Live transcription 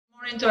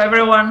morning to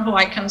everyone who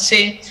I can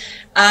see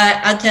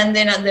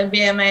attending at the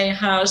BMA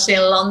House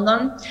in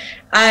London.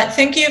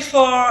 Thank you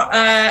for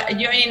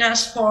joining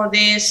us for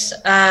this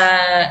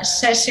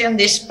session,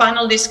 this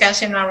panel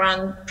discussion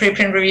around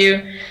preprint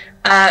review.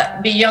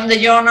 Beyond the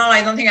journal,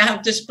 I don't think I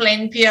have to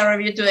explain peer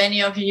review to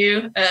any of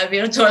you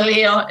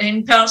virtually or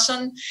in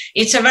person.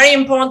 It's a very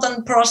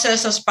important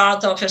process as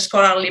part of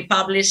scholarly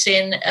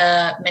publishing.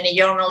 Many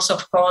journals,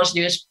 of course,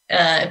 use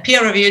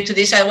peer review to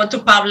decide what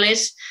to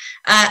publish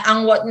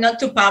and what not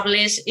to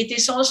publish. It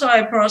is also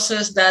a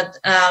process that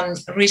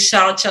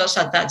researchers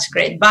attach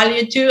great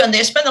value to, and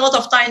they spend a lot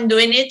of time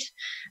doing it.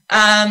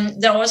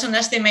 There was an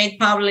estimate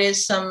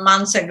published some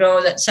months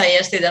ago that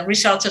suggested that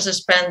researchers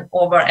spend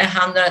over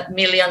 100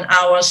 million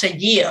hours a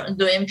year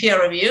doing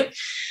peer review.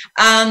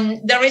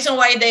 The reason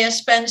why they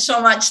spend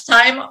so much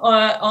time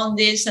on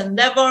this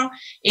endeavor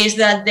is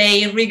that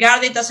they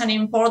regard it as an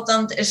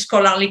important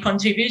scholarly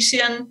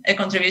contribution, a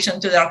contribution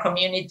to their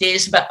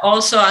communities, but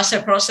also as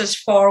a process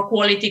for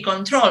quality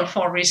control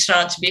for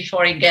research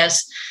before it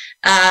gets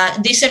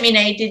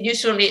disseminated,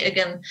 usually,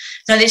 again,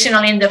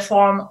 traditionally in the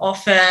form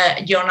of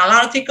a journal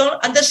article.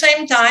 At the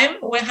same time,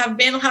 we have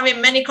been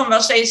having many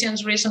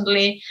conversations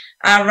recently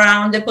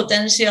around the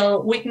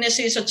potential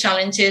weaknesses or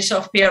challenges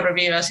of peer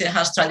review as it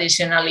has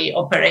traditionally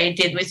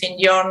operated within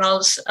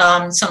journals.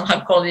 Some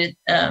have called it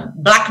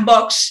black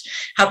box,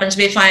 happens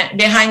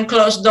behind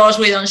closed doors.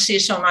 We don't see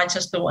so much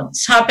as to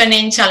what's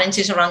happening,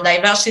 challenges around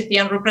diversity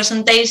and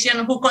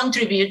representation, who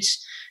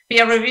contributes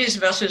peer reviews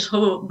versus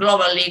who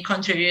globally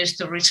contributes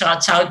to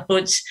research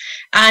outputs.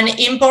 And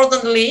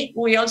importantly,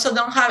 we also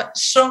don't have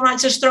so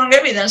much strong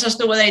evidence as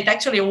to whether it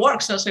actually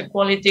works as a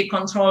quality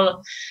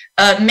control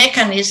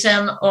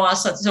mechanism or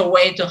as a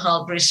way to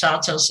help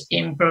researchers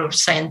improve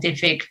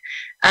scientific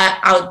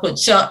output.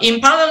 So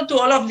in parallel to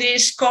all of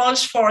these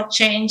calls for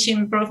change,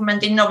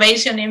 improvement,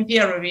 innovation in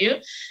peer review,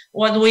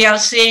 what we are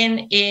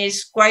seeing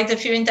is quite a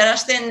few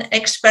interesting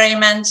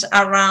experiments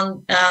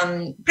around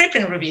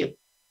preprint review.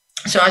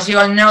 So as you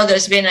all know,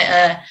 there's been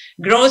a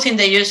growth in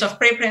the use of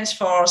preprints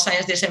for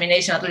science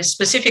dissemination, at least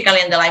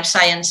specifically in the life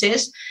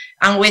sciences.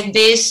 And with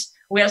this,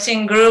 we are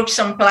seeing groups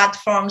and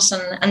platforms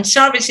and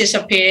services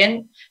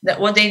appearing that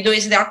what they do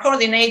is they are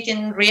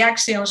coordinating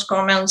reactions,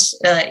 comments,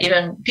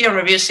 even peer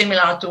reviews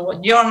similar to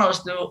what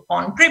journals do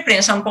on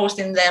preprints and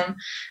posting them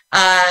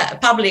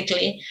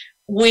publicly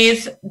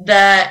with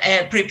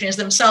the preprints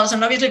themselves.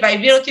 And obviously, by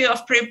virtue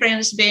of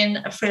preprints being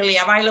freely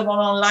available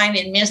online,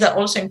 it means that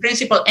also in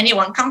principle,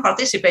 anyone can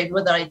participate,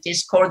 whether it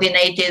is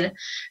coordinated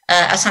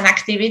as an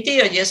activity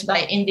or just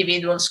by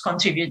individuals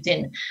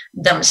contributing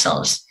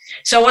themselves.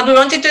 So what we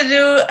wanted to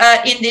do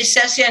in this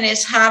session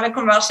is have a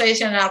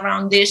conversation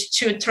around these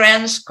two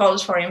trends,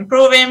 calls for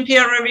improving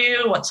peer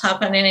review, what's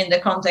happening in the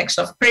context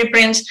of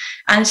preprints,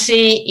 and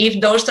see if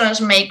those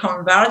trends may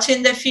converge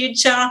in the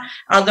future.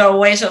 Are there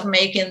ways of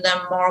making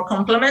them more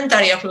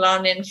complementary, of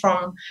learning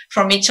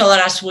from each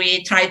other as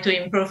we try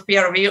to improve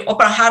peer review? Or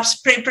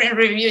perhaps preprint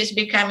review is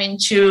becoming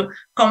too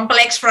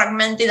complex,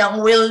 fragmented, and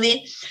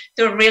unwieldy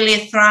to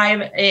really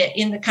thrive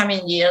in the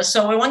coming years.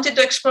 So we wanted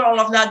to explore all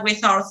of that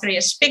with our three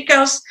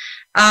speakers.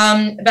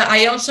 But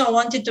I also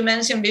wanted to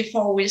mention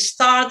before we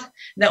start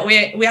that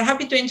we are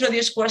happy to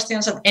introduce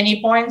questions at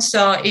any point.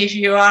 So if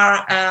you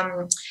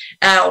are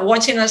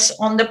watching us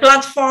on the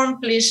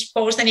platform, please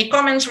post any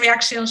comments,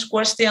 reactions,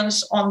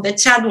 questions on the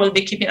chat. We'll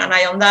be keeping an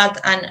eye on that.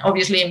 And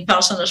obviously in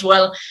person as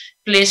well,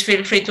 please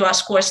feel free to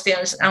ask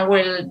questions, and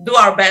we'll do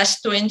our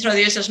best to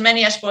introduce as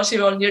many as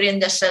possible during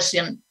the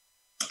session.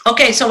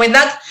 Okay, so with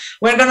that,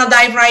 we're going to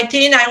dive right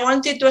in. I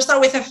wanted to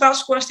start with the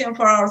first question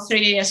for our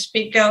three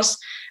speakers,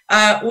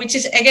 which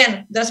is,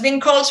 again, there's been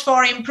calls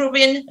for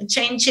improving,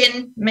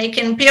 changing,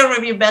 making peer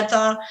review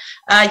better.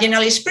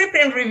 Generally, is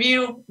preprint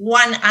review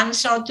one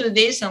answer to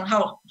this, and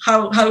how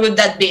would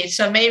that be?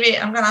 So maybe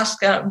I'm going to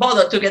ask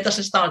Bodo to get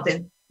us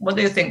started. What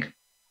do you think?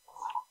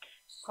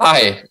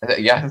 Hi,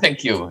 yeah,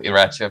 thank you,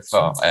 Irache,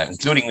 for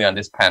including me on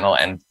this panel.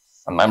 And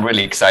I'm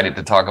really excited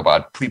to talk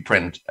about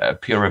preprint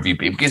peer review,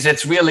 because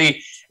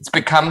it's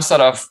become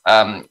sort of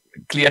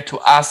clear to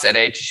us at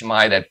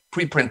HHMI that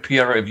preprint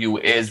peer review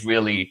is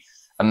really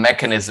a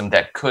mechanism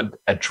that could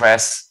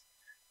address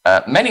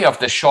many of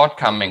the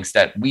shortcomings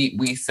that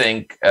we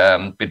think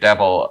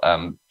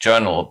bedevil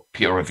journal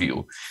peer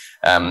review.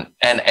 And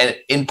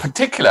in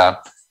particular,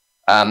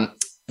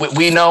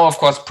 we know, of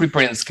course,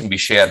 preprints can be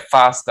shared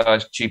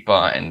faster, cheaper,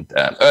 and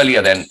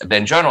earlier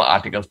than journal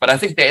articles. But I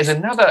think there is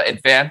another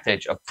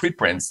advantage of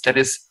preprints that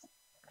is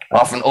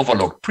often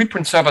overlooked.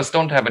 Preprint servers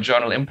don't have a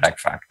journal impact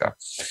factor.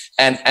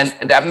 And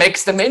that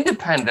makes them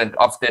independent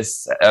of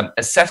this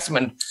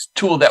assessment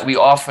tool that we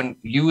often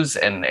use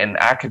in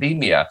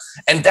academia.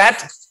 And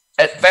that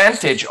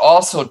advantage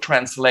also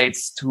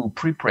translates to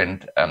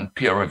preprint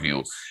peer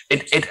review.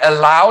 It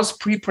allows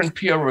preprint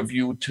peer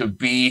review to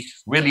be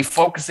really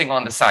focusing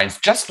on the science.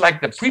 Just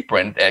like the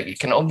preprint, it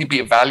can only be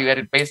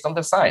evaluated based on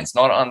the science,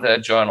 not on the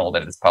journal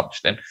that it's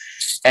published in.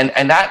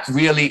 And that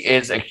really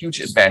is a huge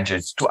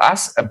advantage. To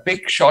us, a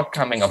big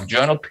shortcoming of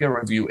journal peer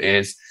review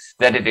is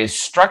that it is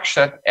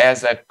structured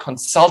as a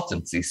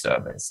consultancy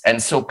service.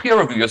 And so peer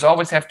reviewers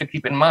always have to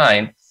keep in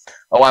mind,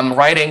 oh,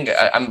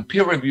 I'm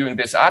peer reviewing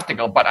this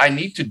article, but I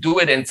need to do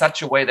it in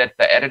such a way that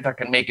the editor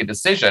can make a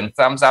decision,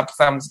 thumbs up,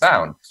 thumbs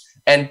down.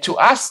 And to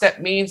us,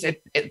 that means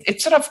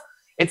it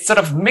sort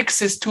of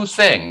mixes two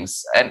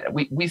things. And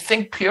we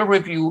think peer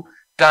review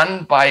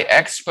done by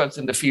experts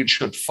in the field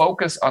should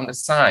focus on the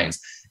science.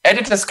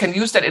 Editors can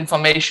use that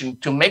information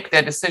to make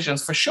their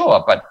decisions for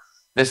sure, but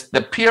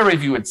the peer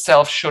review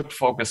itself should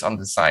focus on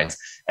the science.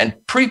 And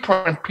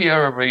preprint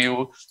peer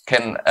review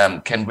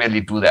can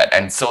really do that.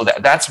 And so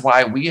that's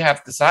why we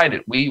have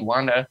decided we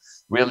want to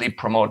really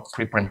promote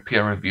preprint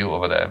peer review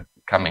over the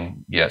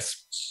coming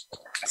years.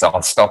 So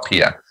I'll stop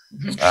here.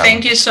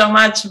 Thank you so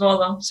much,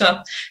 Bodo. So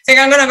I think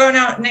I'm going to go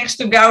now next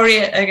to Gauri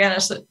again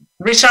as the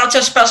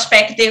researcher's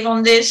perspective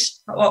on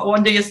this.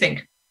 What do you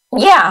think?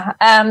 Yeah,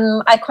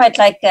 I quite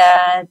like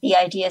the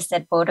ideas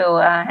that Bodo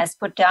has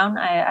put down.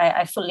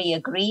 I fully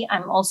agree.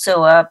 I'm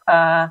also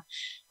a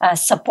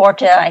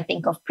supporter, I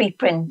think, of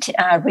preprint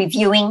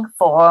reviewing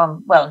for,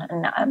 well,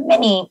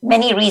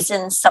 many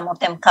reasons, some of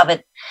them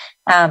covered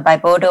by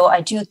Bodo.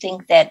 I do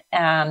think that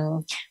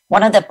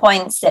one of the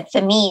points that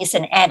for me is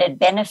an added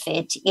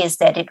benefit is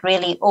that it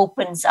really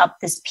opens up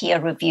this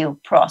peer review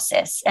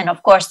process. And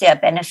of course, there are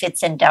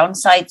benefits and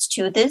downsides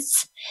to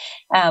this.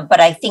 But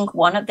I think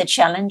one of the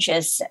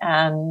challenges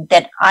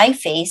that I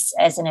face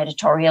as an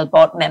editorial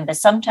board member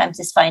sometimes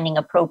is finding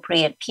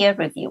appropriate peer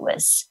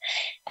reviewers.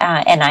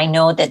 And I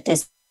know that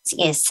this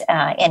is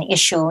an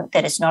issue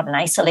that is not an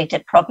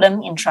isolated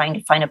problem in trying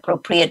to find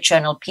appropriate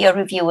journal peer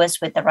reviewers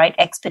with the right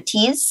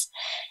expertise.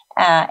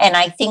 And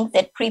I think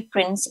that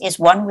preprints is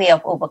one way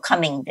of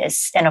overcoming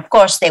this. And of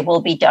course, there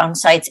will be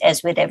downsides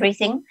as with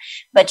everything,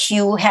 but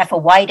you have a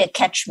wider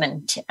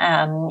catchment.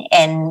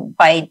 And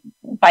by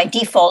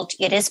default,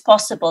 it is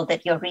possible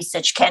that your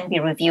research can be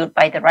reviewed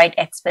by the right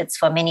experts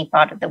for many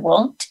parts of the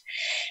world.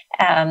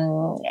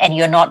 And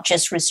you're not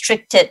just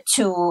restricted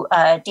to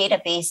a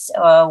database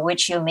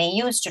which you may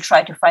use to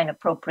try to find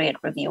appropriate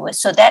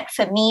reviewers. So that,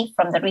 for me,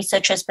 from the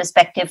researcher's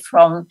perspective,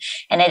 from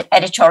an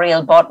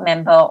editorial board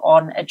member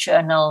on a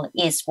journal,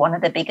 is one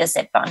of the biggest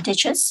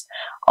advantages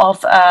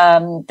of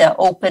the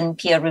open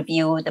peer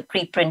review, the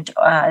preprint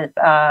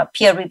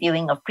peer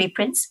reviewing of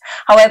preprints.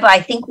 However,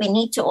 I think we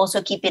need to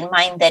also keep in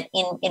mind that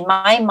in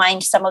my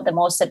mind, some of the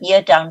most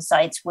severe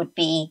downsides would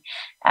be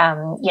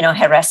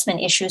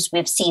harassment issues.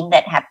 We've seen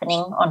that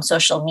happening on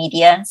social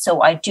media.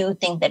 So I do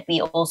think that we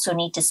also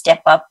need to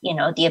step up,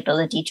 the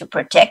ability to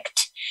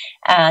protect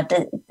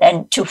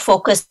and to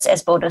focus,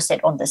 as Bodo said,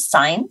 on the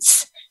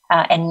science.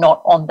 And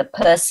not on the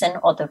person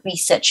or the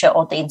researcher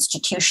or the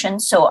institution.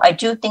 So I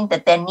do think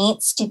that there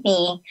needs to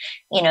be,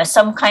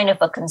 some kind of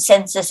a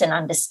consensus and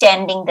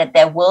understanding that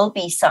there will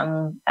be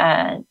some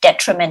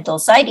detrimental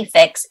side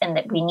effects, and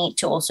that we need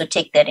to also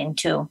take that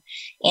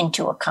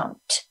into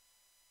account.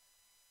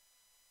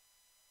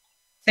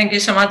 Thank you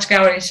so much,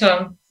 Gauri.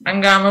 So I'm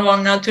going to move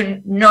on now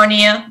to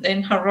Nonia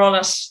in her role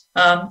as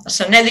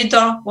an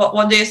editor.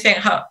 What do you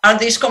think? Are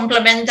these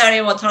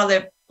complementary? What are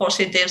the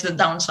positives, the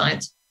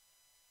downsides?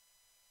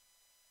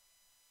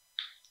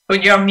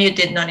 You're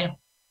muted, Nonia.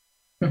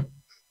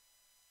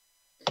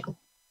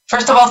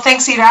 First of all,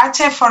 thanks,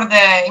 Irache, for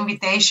the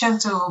invitation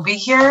to be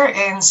here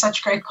in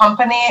such great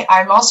company.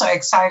 I'm also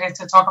excited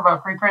to talk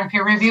about preprint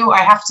peer review. I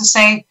have to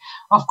say,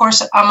 of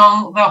course,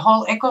 among the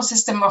whole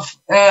ecosystem of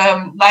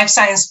life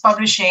science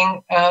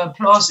publishing,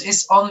 PLOS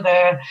is on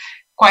the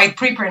quite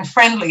preprint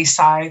friendly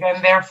side,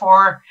 and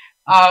therefore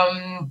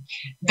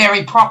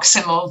very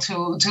proximal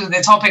to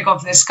the topic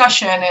of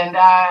discussion. And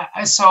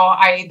so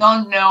I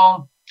don't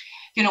know,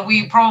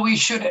 we probably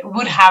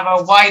would have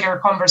a wider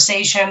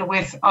conversation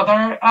with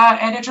other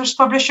editors,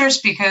 publishers,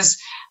 because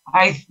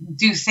I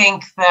do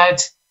think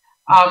that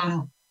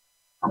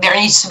there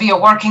needs to be a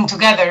working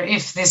together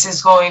if this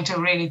is going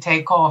to really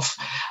take off.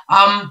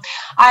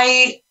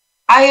 I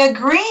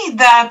agree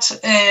that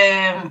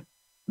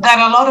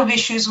a lot of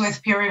issues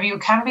with peer review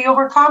can be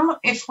overcome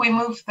if we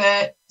move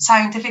the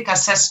scientific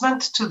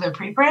assessment to the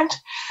preprint,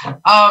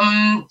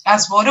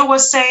 as Bodo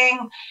was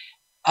saying.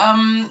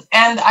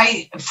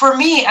 For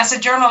me, as a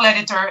journal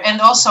editor, and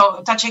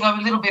also touching a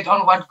little bit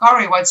on what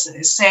Gauri was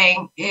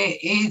saying,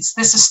 it's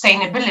the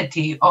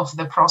sustainability of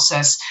the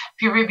process.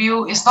 Peer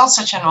review is not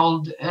such an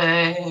old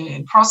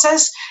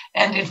process,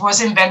 and it was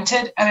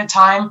invented at a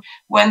time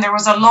when there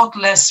was a lot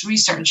less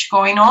research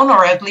going on,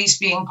 or at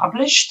least being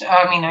published.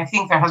 I mean, I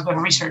think there has been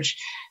research,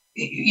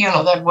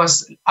 that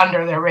was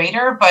under the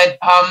radar, but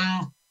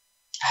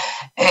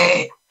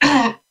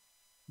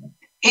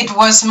it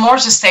was more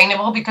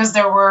sustainable because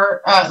there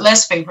were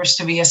less papers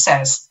to be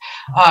assessed.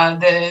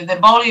 The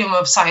volume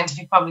of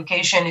scientific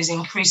publication is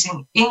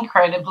increasing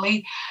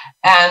incredibly,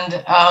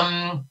 and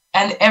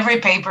every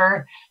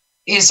paper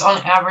is on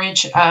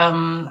average,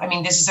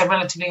 this is a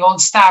relatively old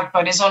stat,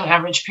 but is on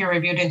average peer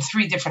reviewed in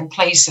 3 different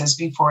places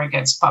before it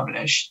gets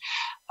published.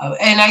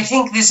 And I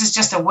think this is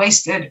just a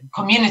wasted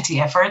community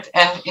effort,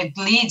 and it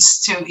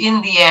leads to,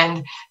 in the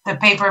end, the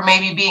paper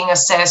maybe being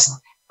assessed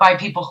by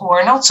people who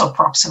are not so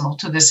proximal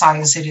to the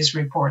science it is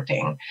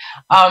reporting.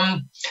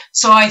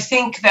 So I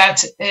think that,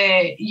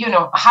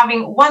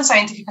 having one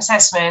scientific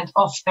assessment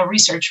of the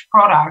research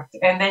product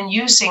and then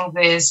using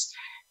this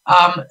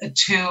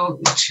to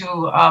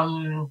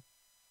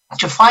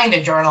find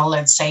a journal,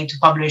 let's say, to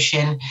publish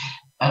in,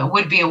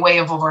 would be a way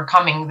of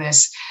overcoming this.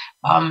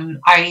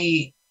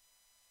 I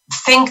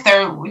think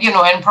there,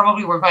 and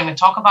probably we're going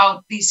to talk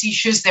about these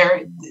issues.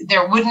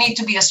 There would need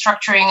to be a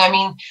structuring. I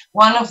mean,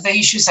 one of the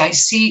issues I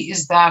see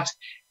is that,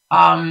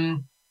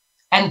 and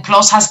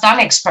PLOS has done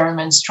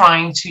experiments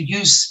trying to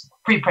use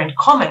preprint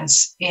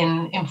comments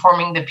in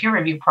informing the peer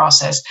review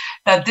process,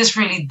 that this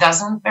really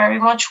doesn't very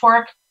much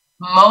work.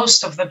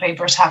 Most of the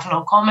papers have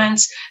no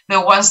comments.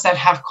 The ones that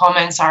have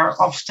comments are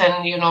often,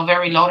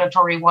 very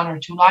laudatory 1 or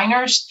 2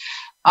 liners.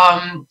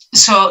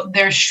 So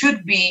there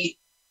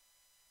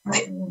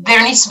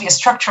needs to be a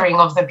structuring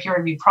of the peer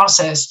review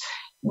process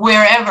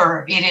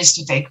wherever it is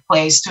to take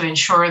place to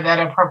ensure that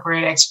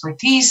appropriate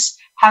expertise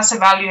has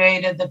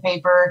evaluated the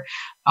paper,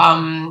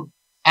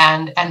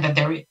 and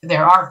that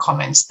there are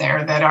comments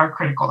there that are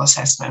critical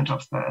assessment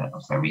of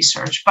the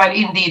research. But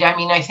indeed, I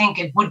mean, I think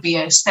it would be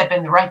a step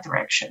in the right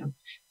direction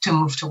to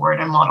move toward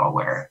a model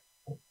where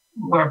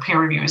peer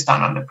review is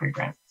done on the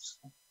preprint.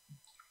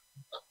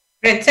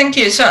 Great, thank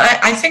you. So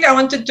I think I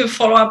wanted to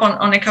follow up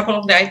on a couple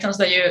of the items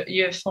that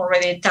you've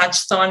already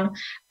touched on.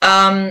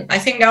 I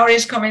think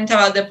Gauri's comment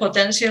about the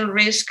potential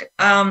risk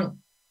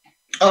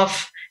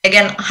of,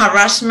 again,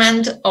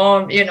 harassment,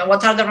 or,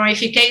 what are the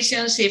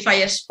ramifications if I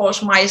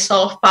expose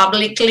myself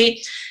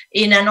publicly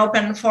in an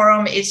open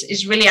forum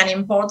is really an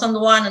important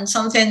one, and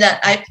something that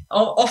I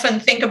often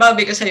think about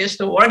because I used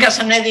to work as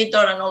an editor,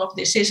 and all of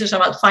these issues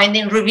about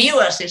finding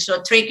reviewers is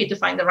so tricky to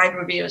find the right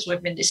reviewers.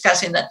 We've been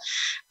discussing that.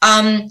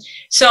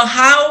 So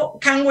how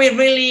can we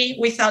really,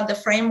 without the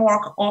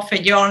framework of a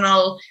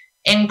journal,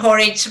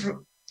 encourage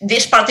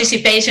this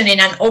participation in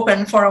an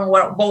open forum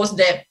where both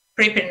the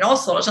preprint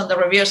authors and the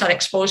reviewers are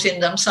exposing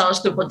themselves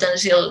to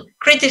potential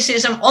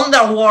criticism on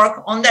their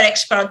work, on their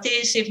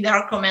expertise, if they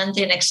are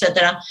commenting,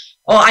 etc.?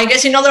 Or I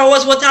guess, in other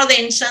words, what are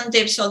the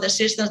incentives or the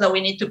systems that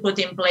we need to put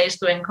in place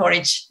to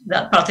encourage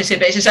that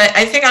participation? So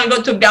I think I'll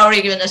go to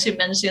Gauri, given as you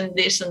mentioned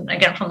this, and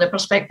again, from the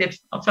perspective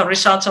of a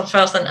researcher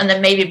first, and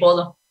then maybe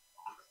Bodo.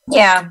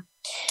 Yeah,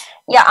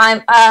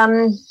 I'm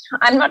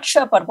not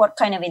sure about what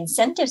kind of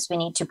incentives we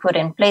need to put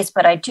in place,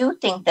 but I do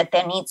think that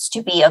there needs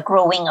to be a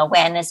growing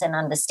awareness and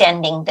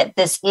understanding that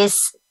this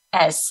is,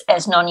 as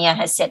Nonia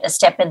has said, a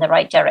step in the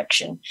right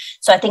direction.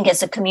 So I think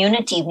as a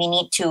community, we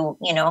need to,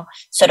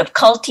 sort of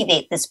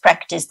cultivate this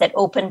practice that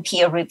open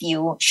peer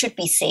review should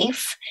be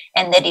safe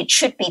and that it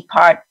should be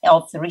part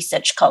of the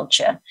research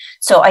culture.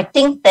 So I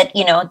think that,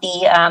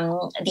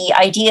 the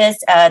ideas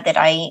that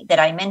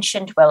I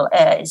mentioned, well,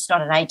 it's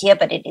not an idea,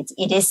 but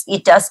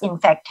it does in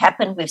fact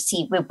happen.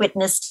 We've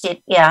witnessed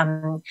it,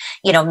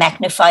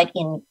 magnified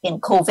in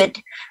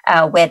COVID,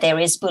 where there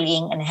is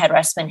bullying and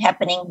harassment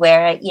happening,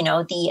 where,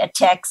 the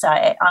attacks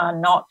are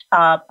not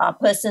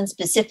person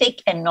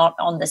specific and not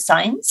on the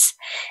science.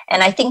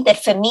 And I think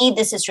that for me,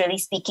 this is really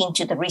speaking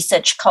to the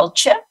research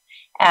culture.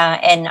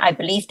 And I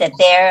believe that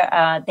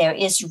there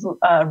is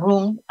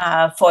room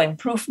for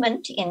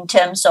improvement in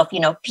terms of,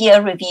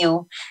 peer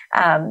review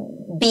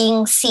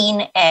being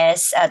seen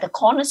as the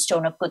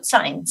cornerstone of good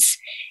science.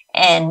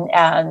 And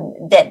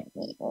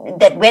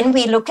that when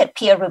we look at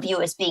peer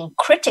review as being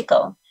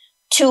critical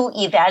to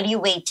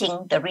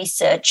evaluating the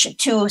research,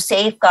 to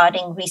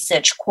safeguarding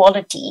research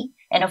quality.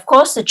 And of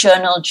course, the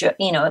journal,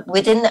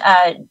 within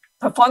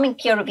performing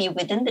peer review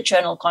within the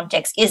journal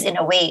context is in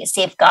a way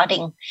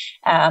safeguarding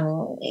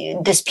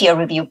this peer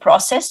review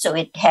process. So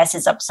it has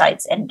its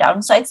upsides and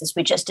downsides. As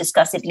we just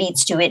discussed, it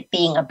leads to it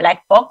being a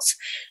black box.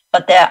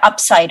 But the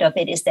upside of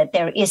it is that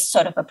there is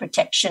sort of a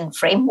protection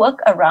framework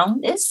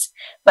around this.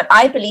 But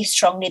I believe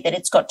strongly that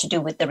it's got to do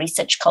with the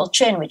research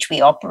culture in which we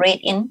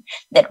operate in,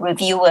 that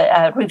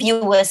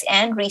reviewers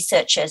and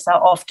researchers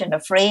are often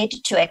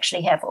afraid to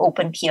actually have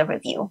open peer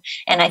review.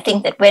 And I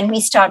think that when we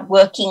start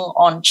working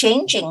on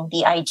changing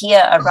the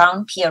idea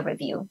around peer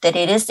review, that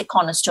it is the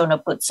cornerstone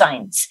of good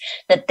science,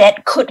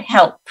 that could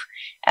help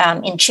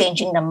in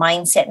changing the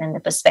mindset and the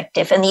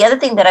perspective. And the other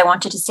thing that I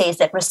wanted to say is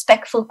that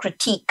respectful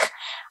critique,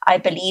 I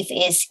believe,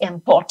 is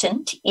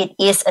important. It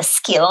is a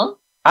skill,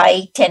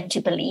 I tend to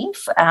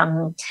believe,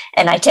 and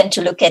I tend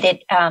to look at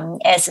it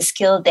as a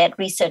skill that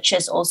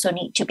researchers also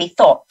need to be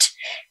taught.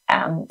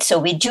 So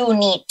we do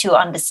need to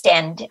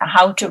understand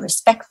how to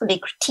respectfully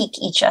critique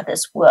each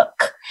other's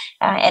work.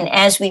 And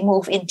as we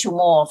move into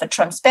more of a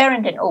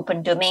transparent and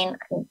open domain,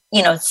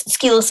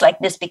 skills like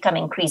this become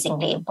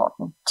increasingly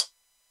important.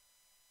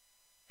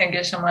 Thank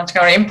you so much,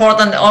 Gauri.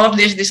 Important, all of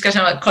this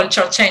discussion about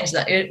culture change,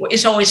 that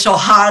it's always so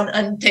hard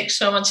and takes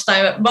so much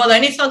time. But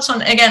any thoughts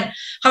on, again,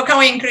 how can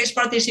we increase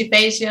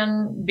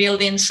participation,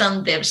 build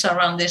incentives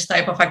around this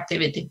type of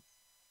activity?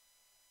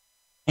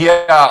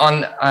 Yeah,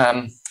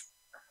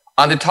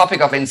 on the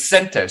topic of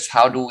incentives,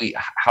 how do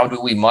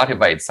we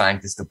motivate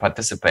scientists to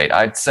participate?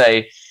 I'd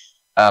say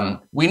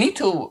we need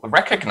to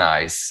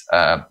recognize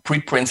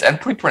preprints and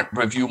preprint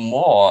review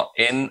more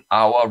in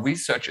our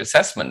research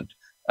assessment.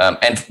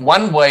 And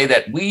one way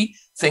that we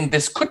think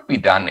this could be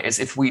done is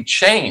if we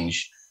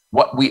change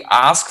what we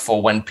ask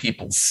for when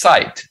people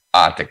cite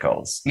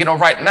articles. You know,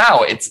 right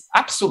now it's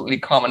absolutely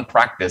common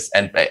practice,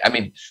 and I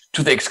mean,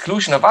 to the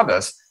exclusion of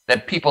others,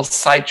 that people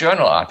cite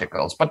journal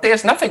articles. But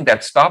there's nothing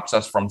that stops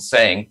us from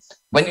saying,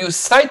 when you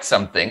cite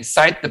something,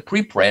 cite the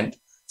preprint,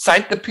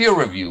 cite the peer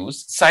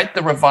reviews, cite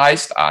the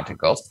revised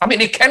articles. I mean,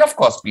 it can, of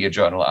course, be a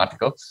journal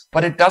article,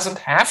 but it doesn't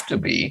have to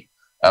be.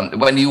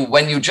 When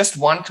you just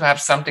want to have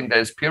something that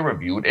is peer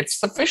reviewed, it's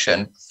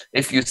sufficient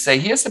if you say,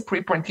 here's the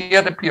preprint, here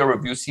are the peer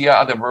reviews, here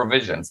are the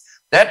revisions.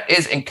 That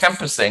is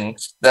encompassing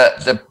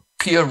the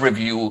peer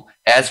review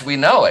as we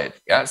know it.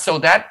 Yeah, so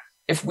that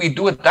if we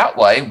do it that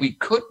way, we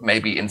could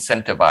maybe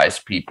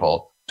incentivize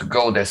people to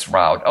go this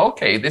route.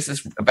 Okay, this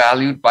is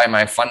valued by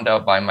my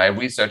funder, by my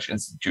research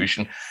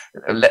institution.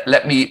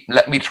 Let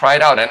me try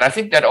it out. And I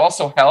think that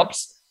also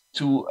helps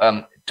to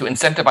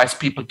incentivize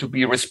people to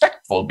be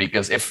respectful,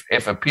 because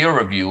if a peer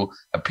review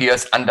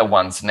appears under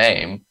one's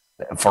name,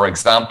 for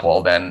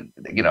example, then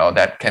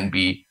that can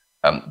be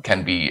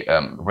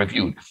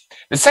reviewed.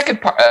 The second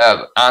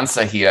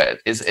answer here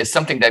is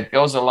something that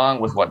goes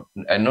along with what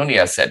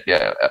Nunia said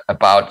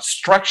about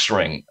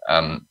structuring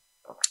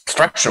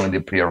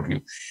the peer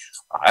review.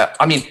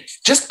 I mean,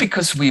 just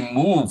because we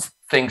move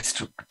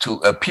things to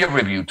a peer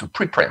review to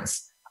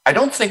preprints, I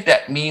don't think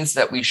that means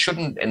that we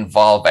shouldn't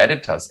involve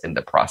editors in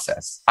the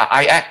process.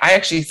 I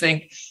actually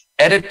think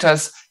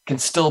editors can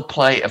still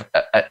play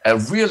a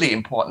really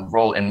important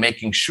role in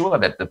making sure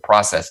that the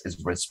process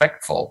is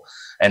respectful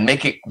and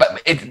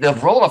the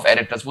role of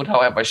editors would,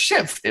 however,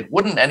 shift. It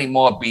wouldn't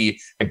anymore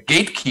be a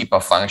gatekeeper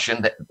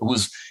function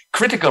whose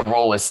critical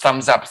role is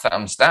thumbs up,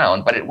 thumbs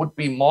down, but it would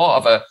be more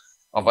of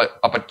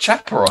a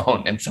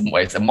chaperone in some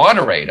ways, a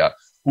moderator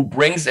who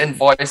brings in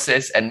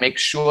voices and makes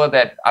sure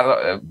that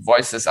other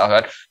voices are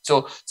heard.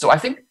 So I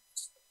think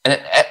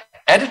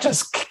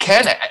editors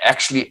can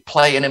actually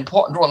play an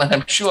important role, and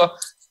I'm sure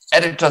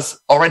editors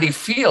already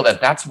feel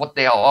that that's what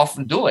they are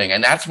often doing,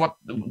 and that's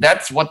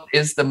what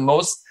is the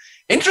most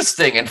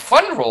interesting and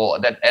fun role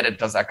that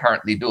editors are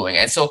currently doing.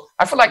 And so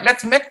I feel like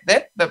let's make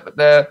that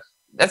the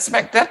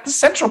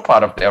central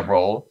part of their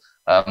role.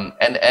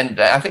 And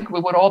I think we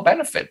would all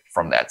benefit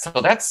from that. So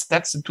that's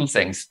the two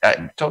things.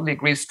 I totally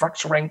agree.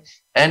 Structuring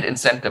and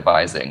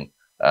incentivizing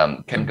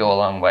can go a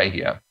long way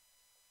here.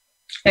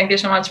 Thank you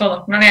so much,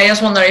 Polo. Nani, I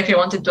just wonder if you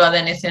wanted to add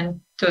anything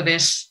to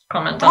this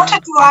comment. I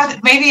wanted to add,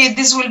 maybe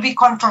this will be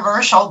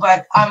controversial,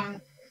 but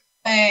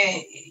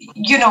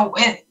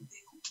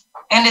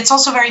and it's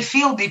also very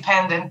field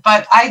dependent,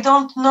 but I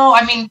don't know.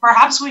 I mean,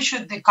 perhaps we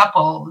should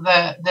decouple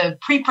the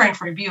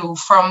preprint review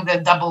from the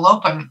double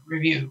open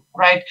review,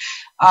 right?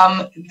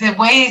 The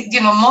way,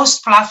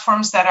 most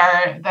platforms that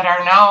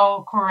are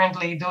now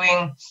currently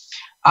doing,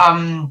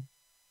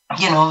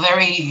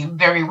 very,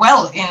 very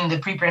well in the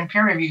preprint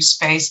peer review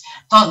space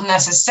don't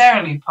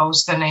necessarily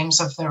post the names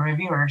of the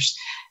reviewers.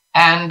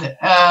 And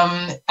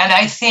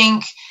I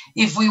think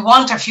if we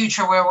want a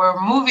future where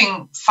we're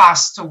moving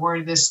fast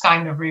toward this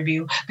kind of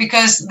review,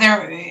 because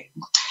there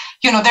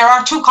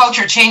are two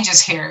culture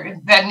changes here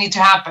that need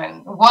to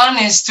happen. One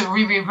is to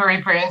review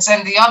reprints,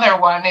 and the other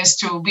one is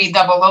to be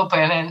double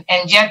open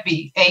and yet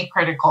be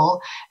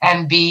acritical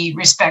and be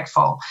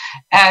respectful.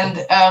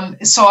 And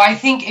so I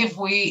think if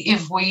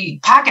we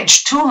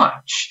package too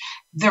much,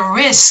 the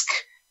risk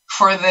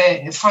for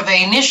the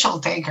initial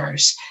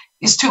takers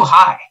is too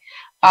high.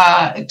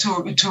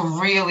 To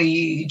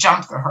really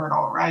jump the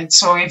hurdle, right?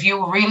 So if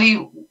you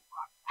really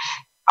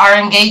are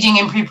engaging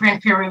in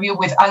preprint peer review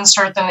with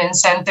uncertain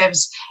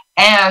incentives,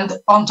 and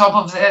on top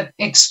of that,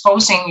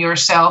 exposing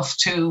yourself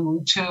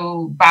to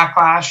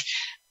backlash,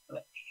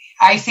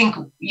 I think,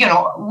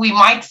 we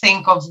might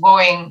think of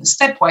going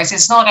stepwise.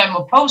 It's not I'm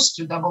opposed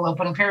to double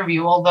open peer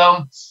review,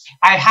 although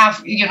I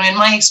have, in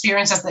my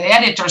experience as the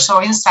editor,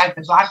 so inside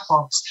the black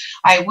box,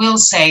 I will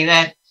say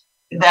that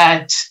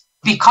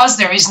because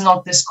there is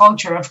not this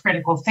culture of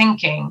critical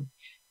thinking,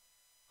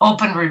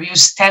 open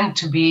reviews tend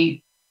to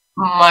be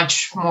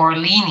much more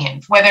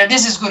lenient. Whether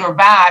this is good or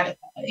bad,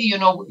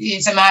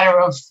 is a matter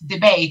of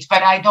debate,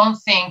 but I don't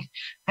think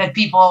that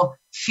people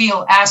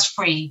feel as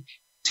free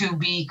to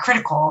be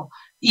critical,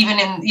 even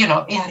in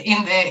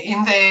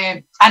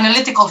the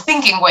analytical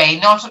thinking way,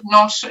 not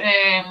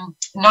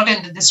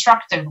in the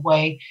destructive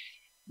way,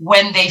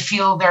 when they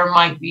feel there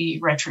might be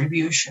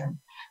retribution.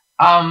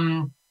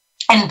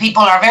 And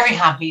people are very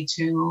happy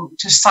to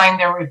sign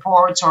their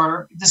reports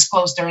or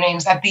disclose their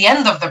names at the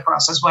end of the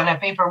process when a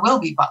paper will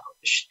be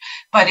published.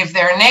 But if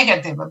they're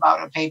negative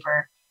about a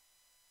paper,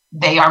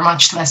 they are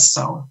much less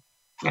so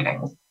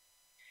willing.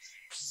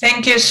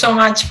 Thank you so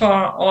much for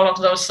all of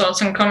those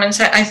thoughts and comments.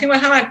 I think we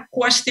have a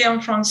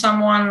question from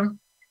someone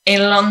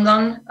in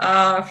London,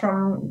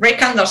 from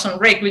Rick Anderson.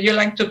 Rick, would you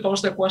like to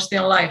pose the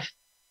question live?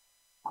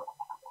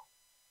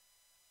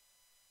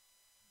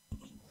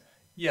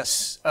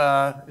 Yes.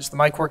 Is the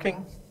mic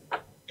working?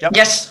 Yep.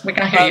 Yes, we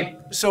can hear you.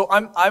 So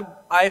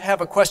I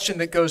have a question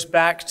that goes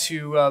back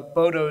to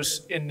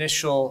Bodo's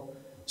initial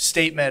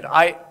statement.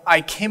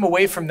 I came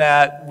away from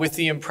that with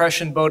the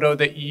impression, Bodo,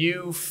 that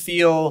you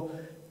feel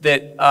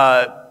that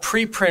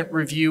preprint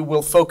review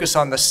will focus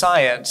on the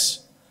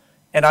science,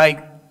 and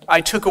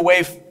I took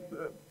away,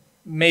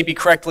 maybe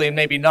correctly and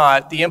maybe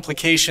not, the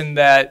implication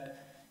that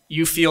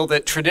you feel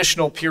that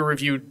traditional peer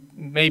review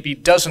maybe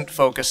doesn't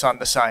focus on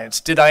the science.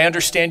 Did I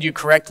understand you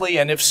correctly?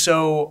 And if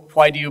so,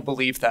 why do you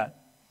believe that?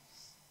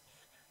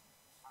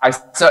 I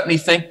certainly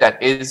think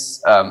that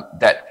is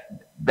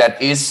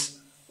that is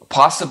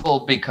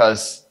possible,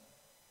 because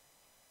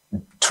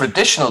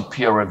traditional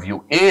peer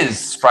review is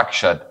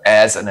structured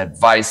as an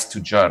advice to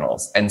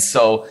journals. And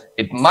so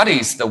it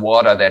muddies the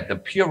water that the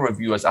peer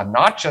reviewers are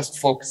not just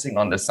focusing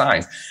on the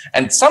science.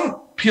 And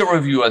some peer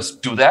reviewers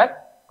do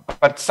that,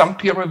 but some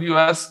peer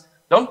reviewers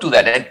don't do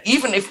that. And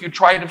even if you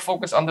try to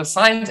focus on the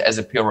science as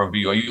a peer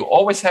reviewer, you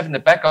always have in the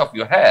back of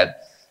your head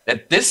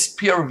that this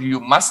peer review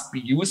must be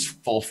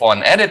useful for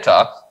an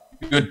editor.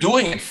 You're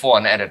doing it for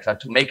an editor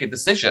to make a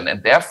decision,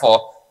 and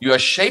therefore you are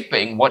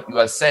shaping what you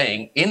are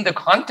saying in the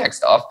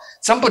context of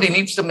somebody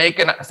needs to make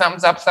a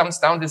thumbs up, thumbs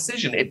down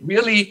decision. It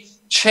really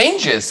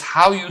changes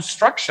how you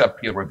structure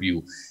peer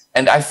review.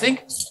 And I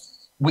think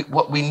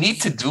what we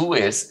need to do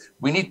is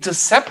we need to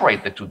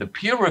separate the two. The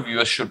peer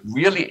reviewers should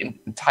really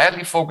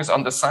entirely focus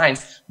on the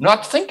science,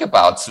 not think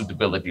about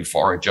suitability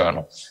for a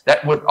journal.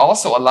 That would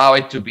also allow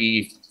it to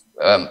be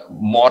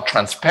more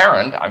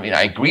transparent. I mean,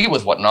 I agree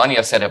with what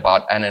Nanya said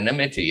about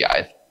anonymity,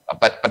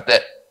 but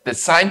the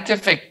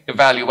scientific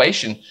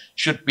evaluation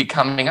should be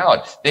coming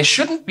out. There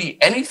shouldn't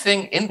be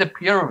anything in the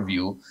peer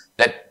review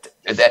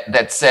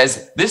that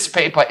says this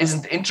paper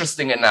isn't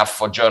interesting enough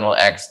for journal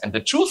X. And the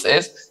truth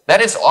is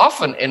that is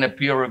often in a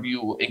peer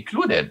review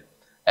included.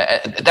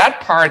 That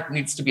part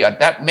needs to be,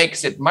 that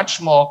makes it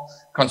much more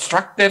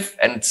constructive,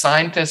 and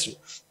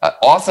scientists,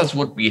 authors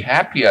would be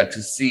happier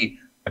to see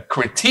a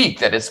critique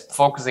that is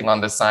focusing on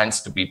the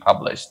science to be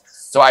published.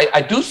 So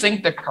I do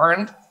think the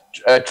current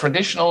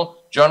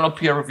traditional journal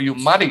peer review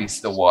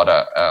muddies the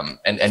water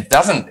and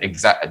doesn't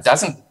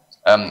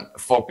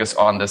focus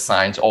on the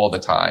science all the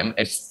time.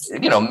 It's,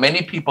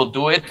 many people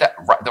do it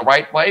the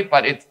right way,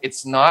 but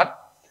it's not,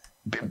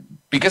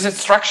 because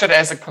it's structured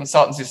as a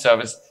consultancy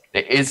service.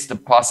 There is the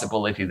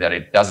possibility that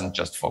it doesn't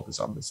just focus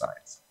on the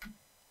science.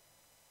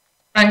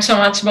 Thanks so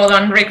much, Bodo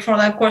and Rick, for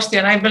that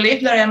question. I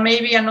believe there may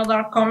be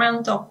another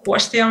comment or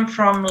question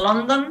from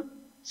London.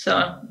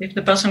 So if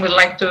the person would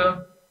like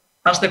to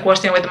ask the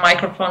question with the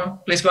microphone,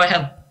 please go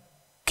ahead.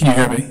 Can you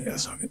hear me?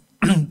 Yes.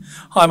 Okay.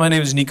 Hi, my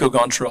name is Nico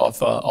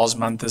Goncharoff,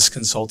 Osmanthus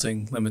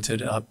Consulting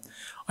Limited. I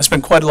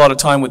spent quite a lot of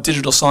time with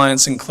digital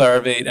science and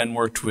Clarivate and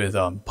worked with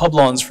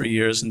Publons for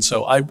years. And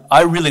so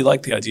I really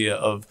like the idea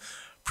of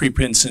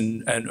preprints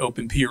and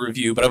open peer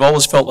review, but I've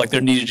always felt like there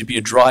needed to be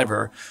a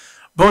driver.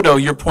 Bodo,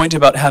 your point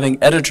about having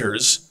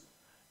editors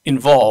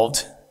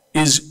involved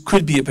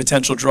could be a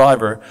potential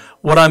driver.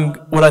 What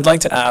I'd like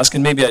to ask,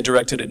 and maybe I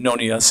direct it at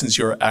Nonia since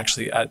you're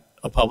actually at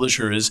a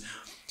publisher, is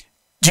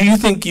do you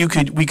think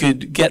we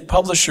could get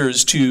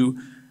publishers to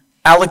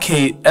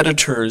allocate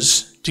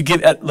editors, to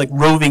give like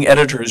roving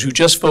editors who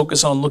just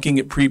focus on looking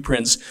at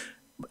preprints,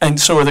 and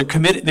so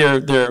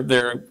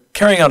they're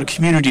carrying out a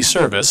community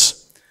service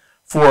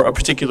for a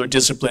particular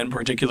discipline,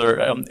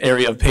 particular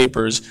area of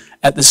papers.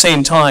 At the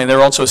same time,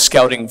 they're also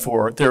scouting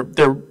for,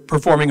 they're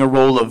performing a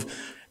role of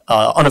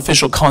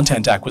unofficial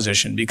content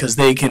acquisition, because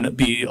they can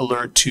be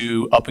alert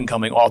to up and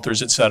coming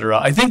authors, et cetera.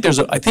 I think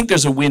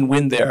there's a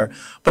win-win there,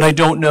 but I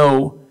don't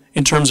know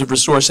in terms of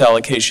resource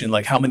allocation,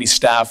 like how many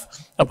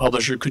staff a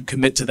publisher could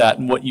commit to that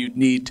and what you'd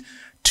need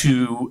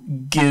to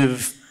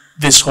give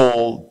this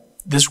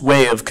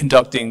way of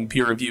conducting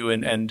peer review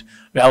and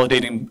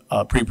validating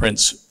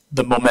preprints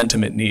the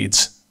momentum it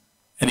needs.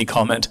 Any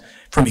comment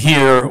from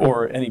here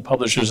or any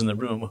publishers in the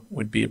room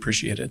would be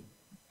appreciated.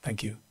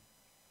 Thank you.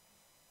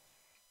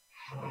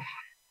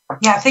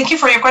 Yeah, thank you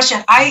for your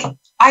question.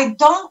 I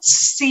don't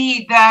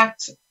see that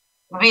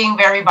being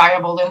very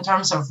viable in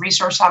terms of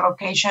resource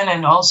allocation,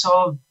 and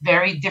also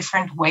very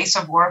different ways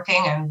of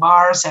working and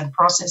bars and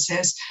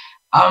processes.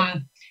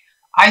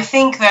 I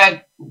think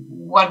that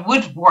what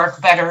would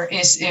work better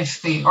is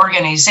if the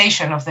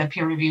organization of the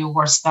peer review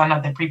was done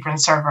at the preprint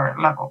server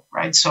level,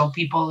 right? So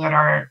people that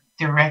are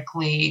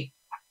directly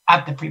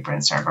at the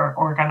preprint server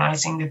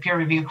organizing the peer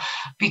review,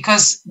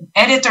 because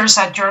editors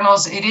at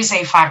journals, it is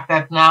a fact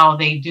that now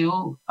they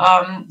do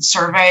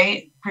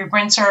survey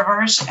preprint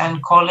servers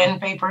and call in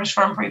papers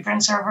from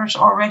preprint servers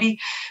already,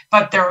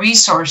 but the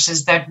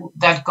resources that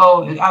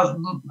go,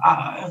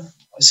 a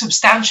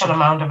substantial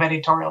amount of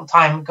editorial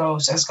time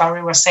goes, as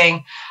Gary was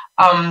saying,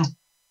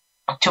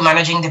 to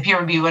managing the peer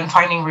review and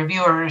finding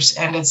reviewers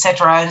and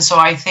etc. And so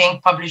I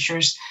think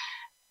publishers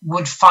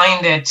would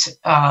find it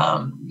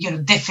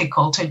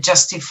difficult to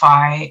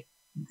justify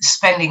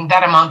spending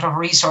that amount of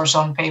resource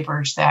on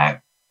papers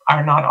that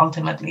are not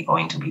ultimately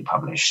going to be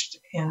published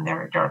in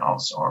their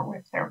journals or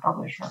with their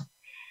publisher.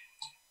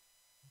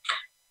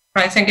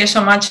 Right, thank you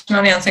so much,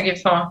 Noni, and thank you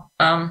for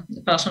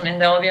the person in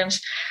the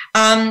audience.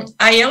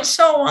 I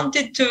also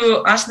wanted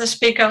to ask the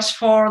speakers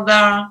for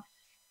their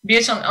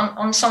views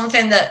on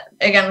something that,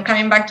 again,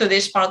 coming back to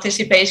this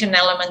participation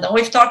element, and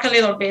we've talked a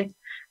little bit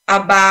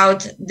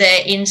about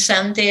the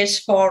incentives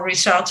for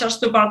researchers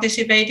to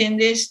participate in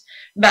this,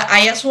 but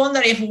I just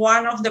wonder if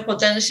one of the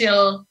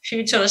potential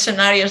future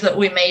scenarios that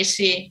we may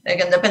see,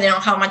 again, depending on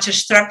how much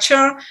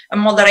structure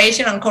and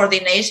moderation and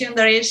coordination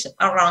there is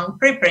around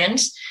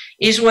preprints,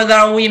 is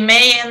whether we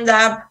may end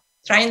up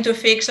trying to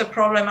fix a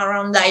problem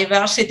around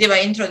diversity by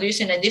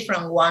introducing a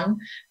different one,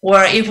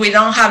 where if we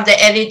don't have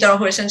the editor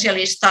who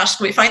essentially is tasked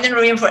with finding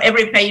review for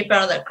every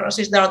paper that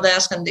crosses their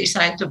desk and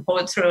decide to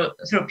put through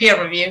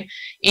peer review,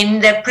 in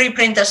the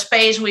preprint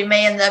space, we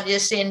may end up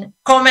using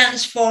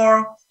comments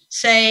for,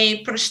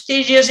 say,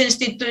 prestigious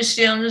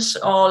institutions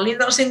or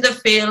leaders in the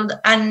field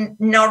and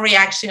no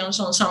reactions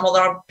on some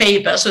other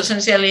papers. So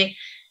essentially,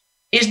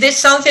 is this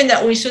something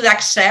that we should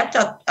accept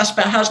as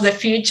perhaps the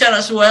future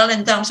as well,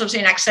 in terms of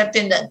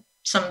accepting that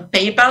some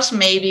papers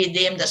may be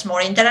deemed as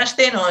more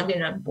interesting or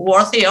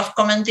worthy of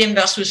commenting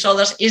versus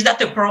others? Is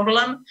that a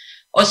problem?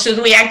 Or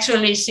should we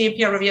actually see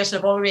peer reviews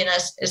evolving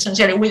as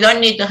essentially we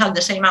don't need to have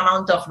the same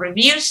amount of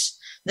reviews,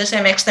 the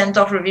same extent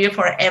of review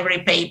for every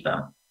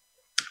paper?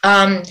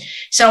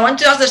 So I want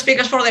to ask the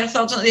speakers for their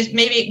thoughts on this.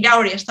 Maybe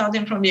Gauri,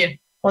 starting from you.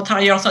 What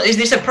are your thoughts? Is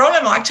this a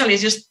problem or actually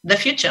is just the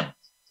future?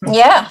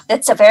 Yeah,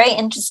 that's a very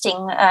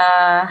interesting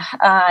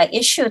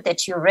issue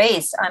that you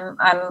raise.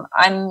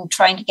 I'm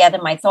trying to gather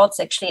my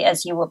thoughts actually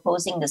as you were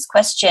posing this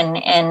question,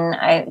 and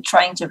I'm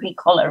trying to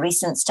recall a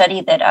recent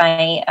study that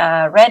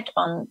I read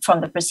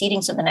from the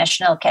Proceedings of the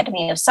National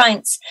Academy of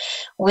Science,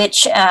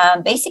 which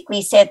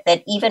basically said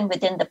that even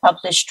within the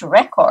published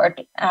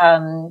record,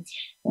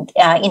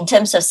 in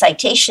terms of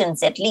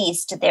citations, at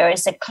least, there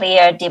is a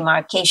clear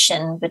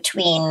demarcation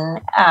between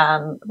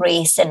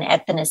race and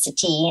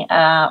ethnicity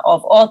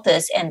of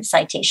authors and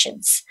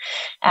citations.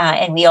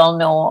 And we all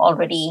know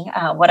already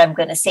what I'm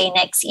going to say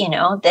next,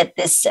 that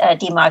this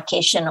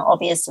demarcation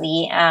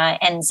obviously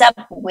ends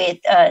up with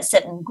a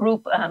certain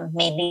group,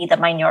 mainly the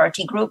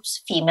minority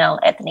groups, female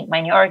ethnic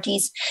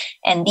minorities,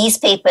 and these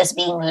papers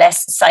being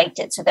less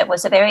cited. So there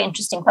was a very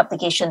interesting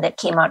publication that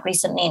came out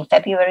recently in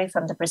February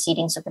from the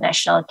Proceedings of the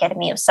National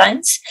Academy of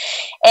Science.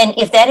 And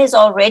if that is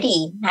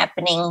already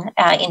happening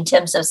in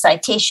terms of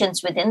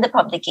citations within the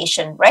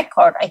publication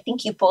record, I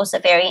think you pose a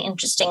very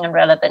interesting and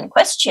relevant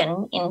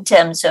question in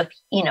terms of,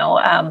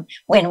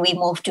 when we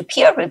move to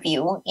peer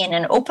review in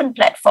an open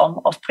platform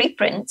of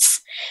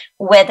preprints,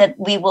 whether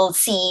we will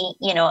see,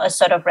 a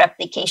sort of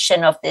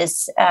replication of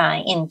this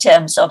in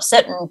terms of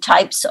certain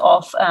types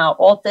of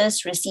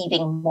authors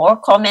receiving more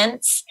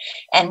comments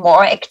and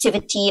more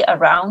activity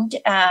around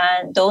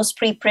those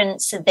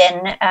preprints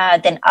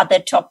than other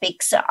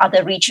topics,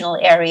 other regional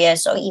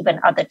areas, or even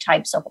other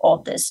types of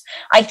authors.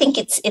 I think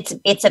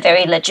it's a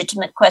very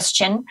legitimate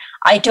question.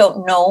 I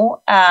don't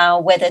know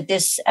whether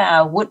this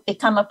would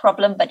become a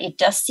problem, but it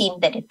does seem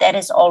that that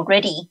is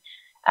already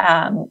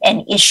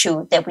an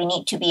issue that we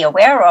need to be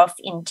aware of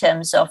in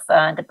terms of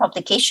the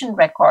publication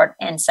record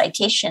and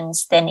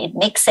citations. Then it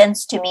makes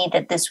sense to me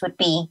that this would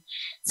be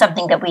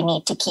something that we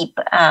need to keep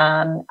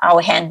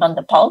our hand on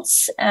the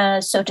pulse,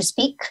 so to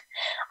speak.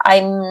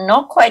 I'm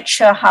not quite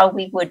sure how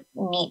we would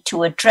need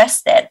to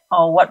address that,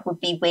 or what would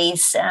be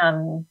ways.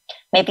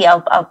 Maybe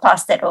I'll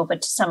pass that over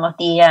to some of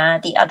the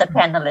other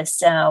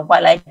panelists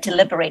while I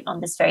deliberate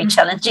on this very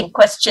challenging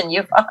question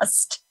you've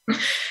asked.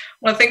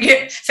 Well, thank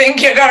you,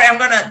 Gary. I'm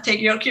going to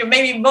take your cue.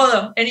 Maybe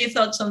Bodo, any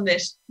thoughts on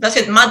this? Does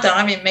it matter?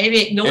 I mean,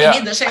 maybe do we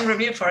need the same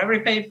review for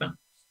every paper?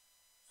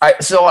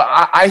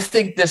 I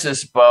think this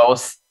is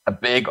both a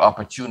big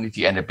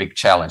opportunity and a big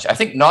challenge. I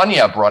think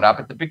Nonia brought up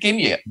at the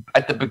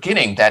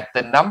beginning that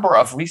the number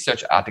of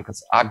research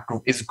articles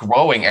is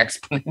growing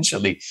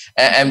exponentially,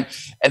 and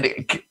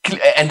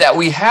that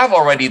we have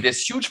already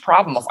this huge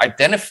problem of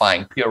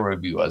identifying peer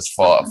reviewers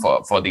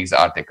for these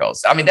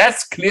articles. I mean,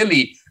 that's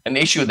clearly an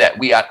issue that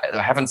we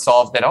haven't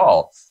solved at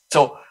all.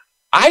 So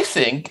I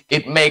think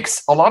it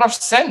makes a lot of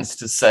sense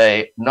to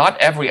say not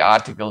every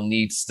article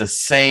needs the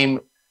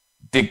same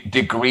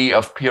degree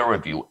of peer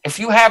review. If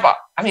you have,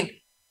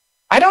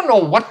 I don't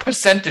know what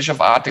percentage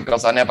of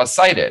articles are never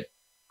cited.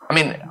 I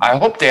mean, I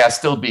hope they are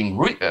still being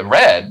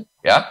read,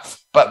 yeah.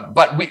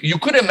 But you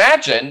could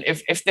imagine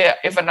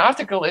if an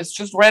article is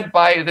just read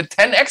by the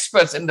 10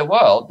 experts in the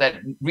world that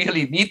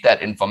really need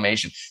that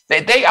information,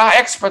 they are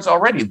experts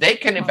already. They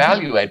can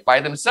evaluate by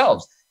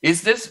themselves.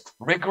 Is this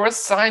rigorous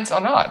science or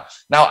not?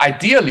 Now,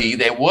 ideally,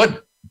 they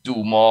would do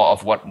more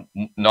of what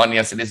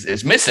Nonia said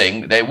is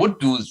missing. They would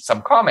do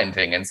some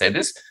commenting and say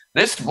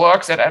this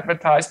works at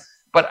Advertise.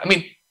 But I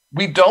mean,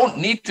 we don't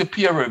need to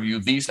peer review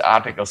these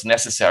articles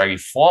necessarily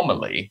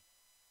formally.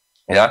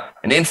 Yeah,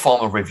 an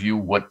informal review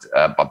would,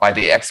 by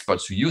the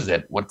experts who use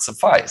it, would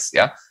suffice.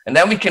 Yeah, and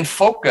then we can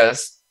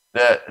focus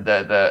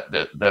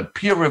the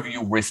peer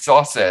review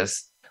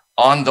resources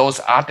on those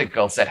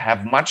articles that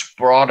have much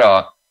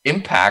broader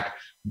impact,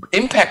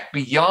 impact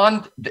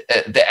beyond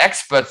the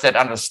experts that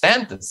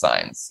understand the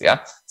science.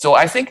 Yeah. So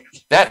I think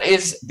that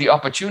is the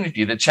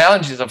opportunity. The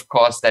challenge is, of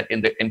course, that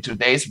in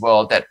today's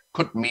world, that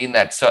could mean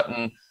that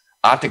certain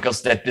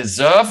articles that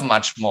deserve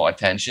much more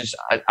attention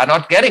are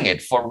not getting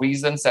it for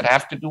reasons that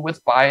have to do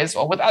with bias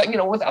or with,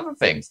 with other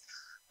things.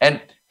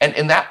 And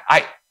in that,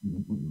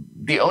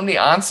 the only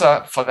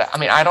answer for that,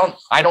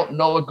 I don't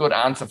know a good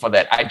answer for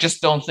that. I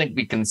just don't think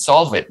we can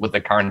solve it with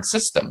the current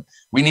system.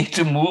 We need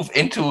to move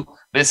into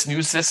this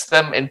new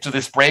system, into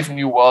this brave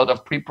new world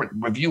of preprint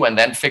review, and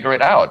then figure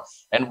it out.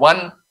 And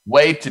one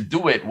way to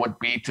do it would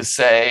be to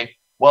say,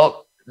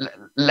 well,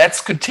 let's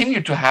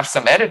continue to have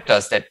some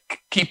editors that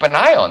keep an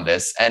eye on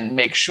this and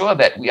make sure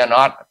that we are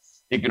not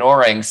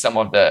ignoring some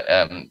of the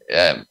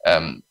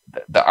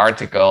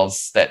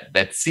articles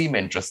that seem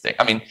interesting.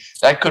 I mean,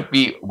 that could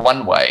be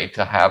one way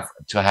to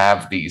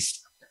have these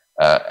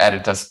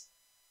editors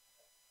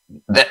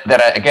that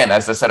are, again,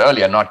 as I said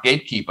earlier, not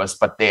gatekeepers,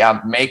 but they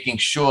are making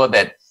sure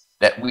that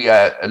we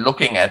are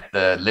looking at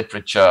the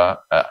literature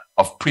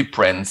of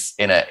preprints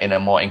in a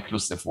more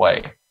inclusive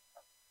way.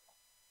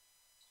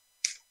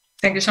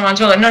 Thank you so much,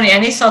 Noni.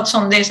 Any thoughts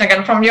on this?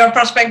 Again, from your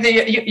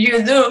perspective,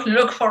 you do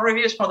look for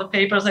reviews for the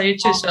papers that you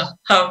choose.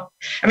 So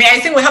I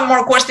think we have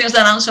more questions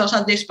than answers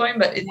at this point,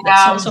 but it's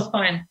also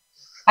fine.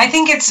 I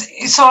think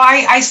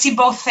I see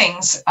both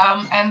things.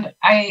 And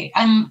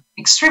I'm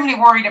extremely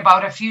worried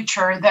about a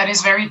future that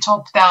is very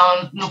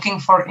top-down, looking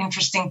for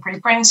interesting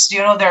preprints.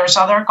 There's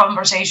other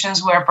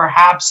conversations where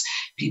perhaps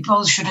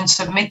people shouldn't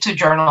submit to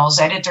journals,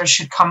 editors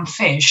should come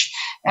fish.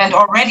 And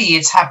already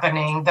it's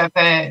happening that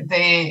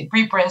the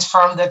preprints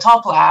from the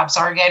top labs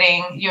are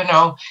getting,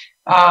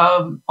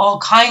 all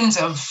kinds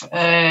of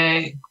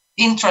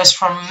interest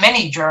from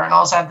many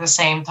journals at the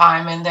same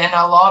time, and then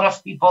a lot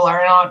of people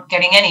are not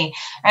getting any.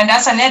 And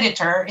as an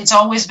editor, it's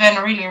always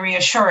been really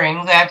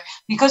reassuring that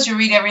because you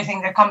read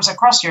everything that comes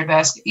across your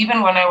desk,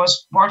 even when I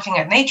was working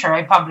at Nature,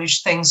 I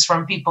published things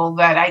from people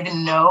that I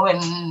didn't know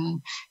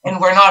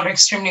and were not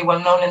extremely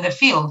well known in the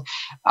field.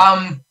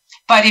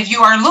 But if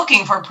you are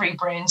looking for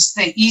preprints,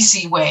 the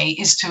easy way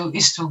is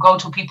to go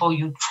to people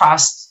you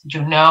trust,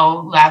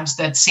 labs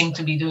that seem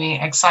to be doing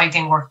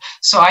exciting work.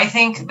 So I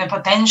think the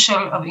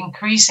potential of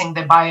increasing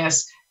the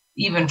bias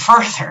even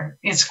further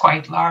is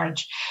quite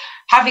large.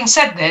 Having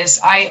said this,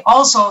 I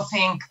also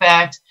think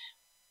that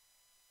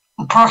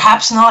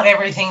perhaps not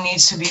everything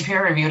needs to be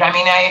peer reviewed.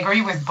 I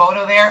agree with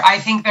Bodo there. I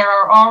think there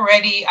are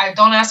already,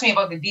 don't ask me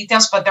about the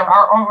details, but there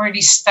are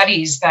already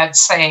studies that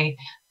say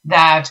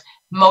that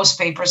most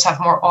papers have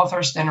more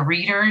authors than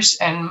readers,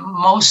 and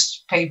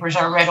most papers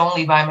are read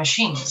only by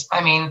machines.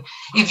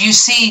 If you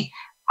see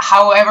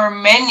however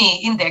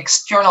many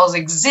index journals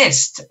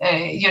exist,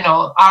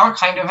 our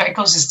kind of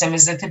ecosystem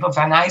is the tip of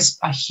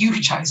a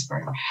huge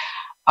iceberg.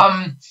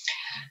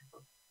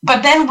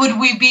 But then would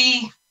we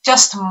be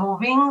just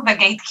moving the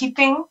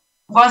gatekeeping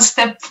one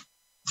step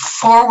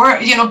forward,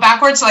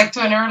 backwards, like to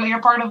an earlier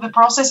part of the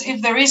process?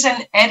 If there is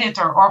an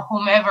editor or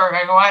whomever,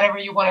 or whatever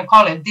you want to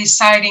call it,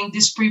 deciding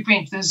this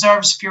preprint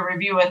deserves peer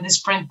review and this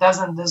print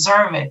doesn't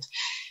deserve it,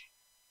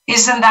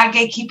 isn't that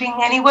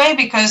gatekeeping anyway?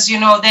 Because,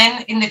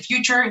 then in the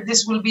future,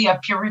 this will be a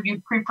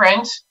peer-reviewed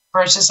preprint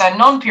versus a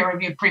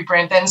non-peer-reviewed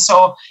preprint. And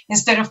so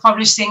instead of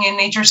publishing in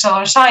Nature, Cell,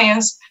 or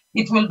Science,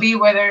 it will be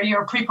whether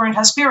your preprint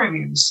has peer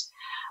reviews.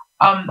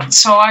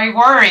 So I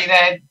worry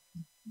that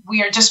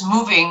we are just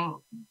moving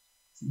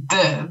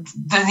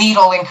the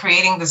needle in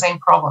creating the same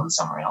problem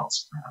somewhere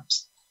else,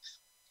 perhaps.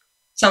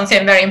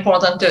 Something very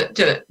important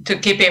to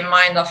keep in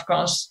mind, of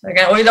course.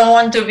 Again, we don't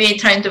want to be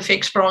trying to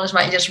fix problems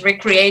by just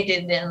recreate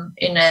it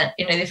in a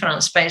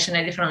different space, in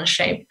a different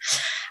shape.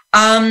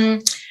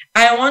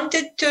 I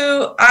wanted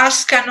to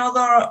ask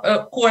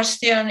another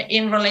question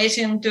in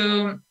relation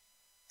to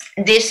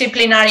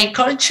disciplinary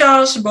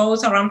cultures,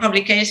 both around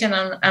publication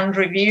and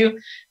review.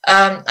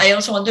 I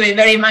also want to be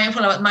very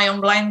mindful about my own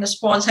blind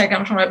spots. I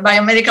come from a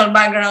biomedical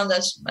background,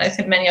 as I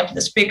think many of the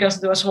speakers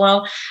do as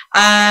well.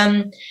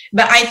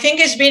 But I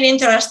think it's been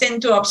interesting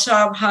to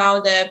observe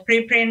how the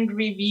preprint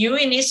review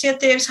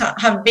initiatives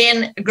have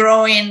been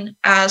growing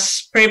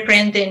as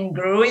preprinting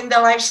grew in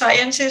the life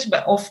sciences.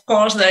 But of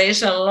course, there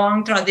is a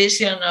long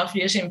tradition of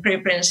using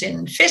preprints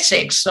in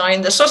physics, so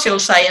in the social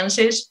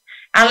sciences,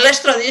 and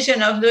less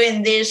tradition of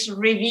doing this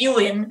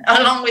reviewing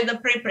along with the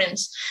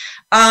preprints.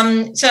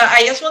 So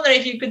I just wonder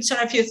if you could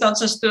share a few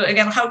thoughts as to,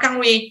 again, how can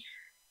we,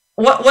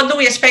 what do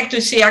we expect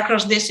to see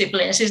across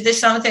disciplines? Is this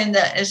something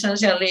that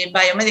essentially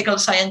biomedical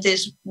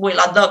scientists will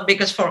adopt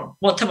because for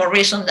whatever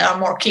reason they are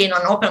more keen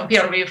on open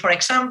peer review, for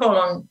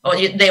example, or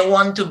they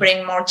want to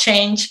bring more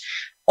change?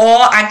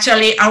 Or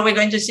actually, are we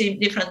going to see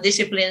different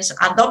disciplines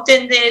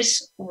adopting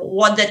this?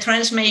 What the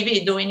trends may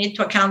be? Do we need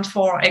to account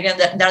for, again,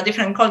 that there are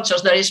different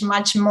cultures? There is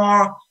much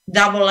more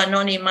double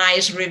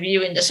anonymized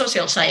review in the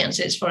social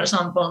sciences, for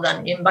example,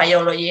 than in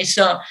biology.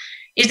 So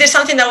is this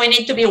something that we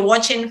need to be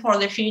watching for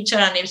the future?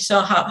 And if so,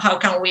 how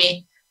can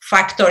we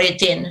factor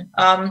it in?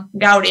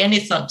 Gauri, any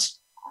thoughts?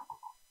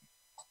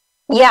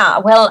 Yeah,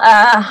 well,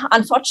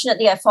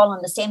 unfortunately, I fall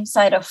on the same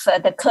side of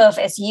the curve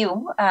as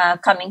you,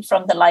 coming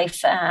from the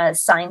life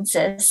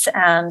sciences.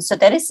 So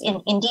that is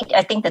indeed,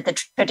 I think that the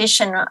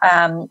tradition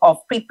of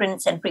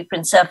preprints and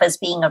preprint servers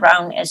being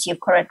around, as you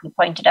correctly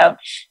pointed out,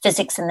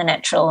 physics and the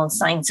natural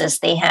sciences,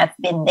 they have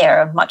been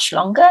there much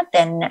longer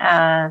than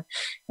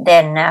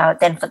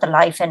for the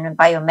life and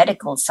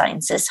biomedical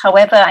sciences.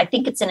 However, I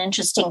think it's an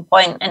interesting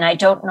point, and I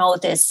don't know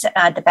this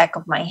at the back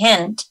of my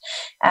hand,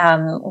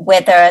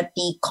 whether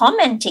the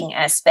commenting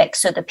aspect,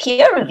 so the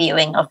peer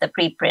reviewing of the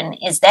preprint,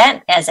 is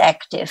that as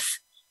active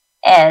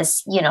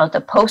as, you know,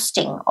 the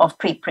posting of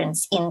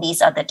preprints in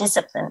these other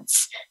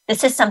disciplines.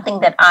 This is something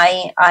that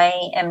I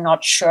am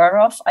not sure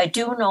of. I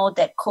do know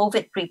that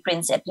COVID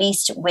preprints, at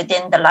least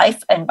within the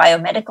life and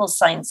biomedical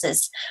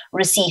sciences,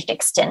 received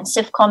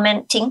extensive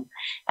commenting.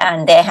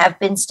 And there have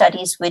been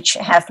studies which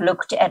have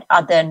looked at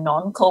other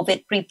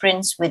non-COVID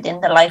preprints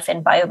within the life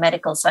and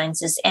biomedical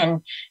sciences,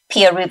 and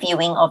peer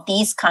reviewing of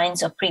these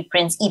kinds of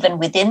preprints, even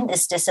within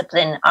this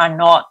discipline, are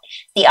not,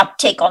 the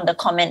uptake on the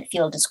comment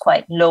field is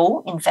quite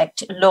low, in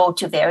fact, low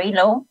to very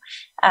low.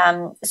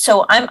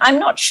 So I'm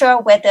not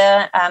sure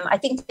whether, I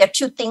think there are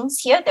two things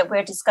here that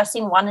we're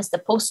discussing. One is the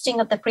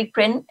posting of the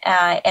preprint,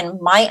 and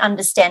my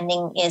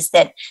understanding is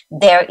that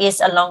there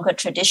is a longer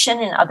tradition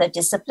in other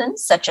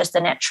disciplines, such as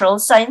the natural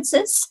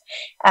sciences.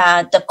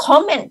 The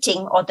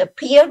commenting or the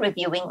peer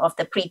reviewing of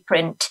the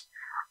preprint,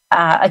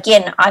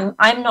 again,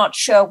 I'm not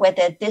sure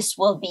whether this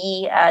will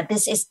be,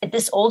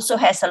 this also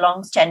has a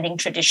long-standing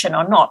tradition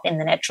or not in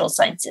the natural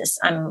sciences.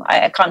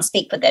 I can't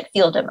speak for that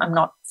field. I'm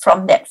not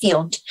from that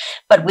field,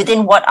 but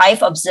within what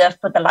I've observed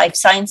for the life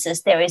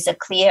sciences, there is a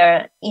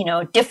clear, you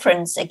know,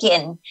 difference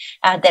again,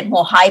 that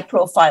more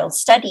high-profile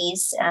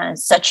studies,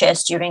 such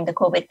as during the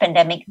COVID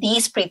pandemic,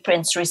 these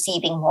preprints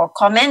receiving more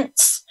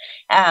comments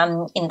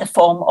in the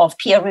form of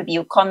peer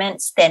review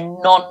comments than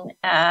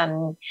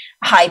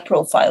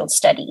non-high-profile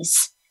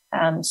studies.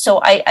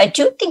 So I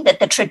do think that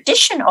the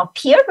tradition of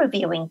peer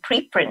reviewing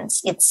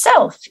preprints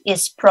itself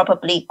is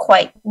probably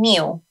quite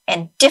new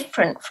and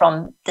different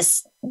from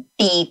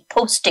the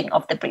posting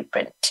of the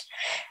preprint.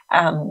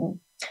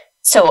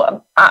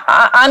 So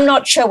I'm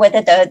not sure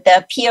whether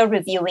the peer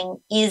reviewing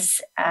is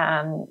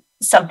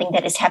something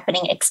that is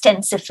happening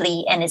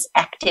extensively and is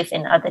active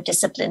in other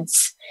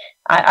disciplines.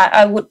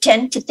 I would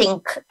tend to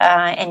think,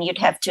 and you'd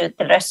have to,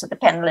 the rest of the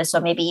panelists,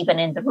 or maybe even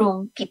in the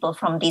room, people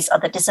from these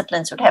other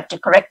disciplines would have to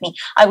correct me.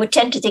 I would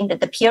tend to think that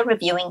the peer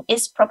reviewing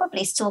is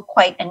probably still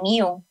quite a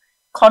new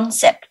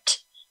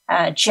concept,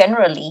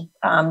 generally,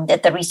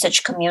 that the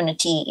research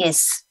community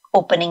is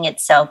opening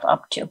itself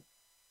up to.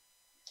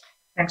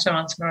 Thanks so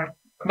much, Mark.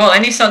 Well,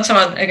 any thoughts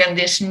about, again,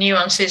 these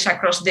nuances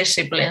across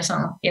disciplines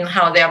and in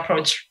how they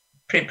approach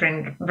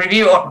preprint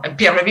review or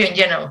peer review in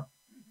general?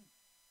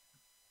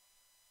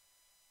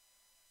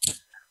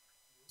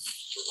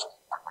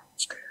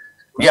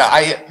 Yeah,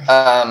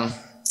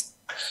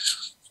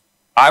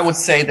 I would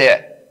say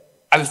that,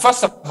 I mean,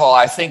 first of all,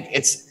 I think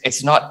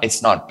it's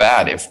not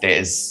bad if there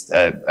is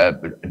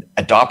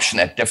adoption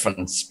at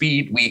different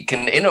speed. We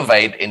can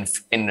innovate in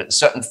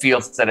certain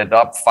fields that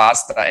adopt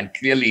faster, and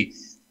clearly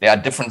there are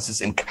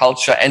differences in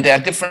culture and there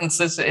are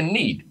differences in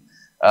need.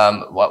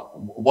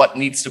 What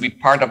needs to be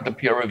part of the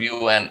peer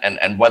review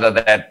and whether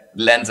that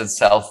lends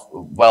itself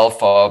well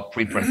for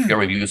preprint peer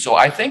review. So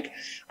I think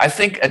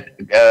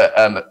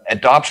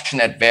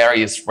adoption at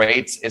various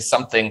rates is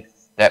something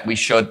that we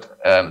should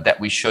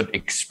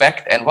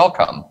expect and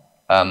welcome.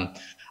 I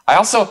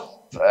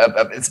also,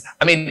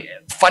 I mean,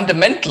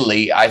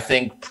 fundamentally, I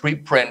think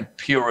preprint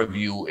peer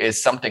review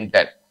is something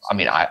that, I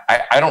mean,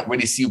 I don't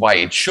really see why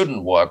it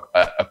shouldn't work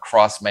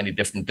across many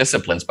different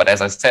disciplines. But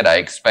as I said, I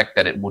expect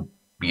that it would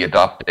be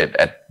adopted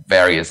at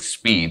various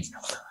speeds.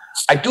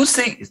 I do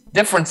see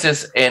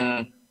differences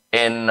in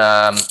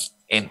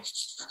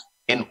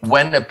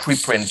when a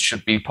preprint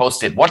should be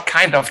posted, what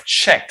kind of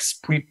checks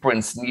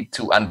preprints need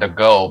to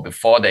undergo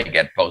before they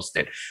get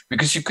posted.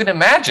 Because you can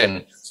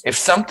imagine if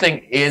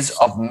something is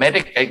of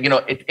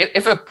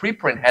if a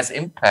preprint has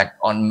impact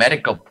on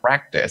medical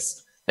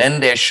practice, then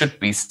there should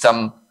be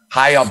some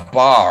higher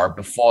bar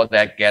before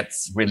that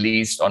gets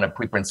released on a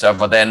preprint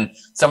server than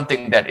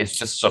something that is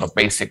just sort of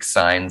basic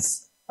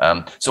science.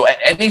 So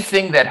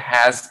anything that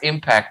has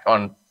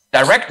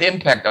direct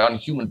impact on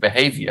human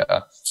behavior,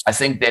 I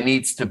think there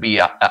needs to be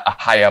a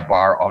higher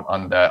bar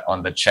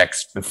on the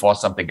checks before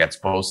something gets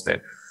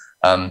posted.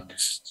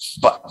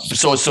 But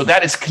so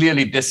that is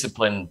clearly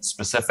discipline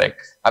specific.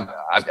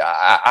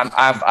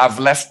 I've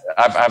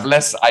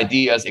less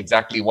ideas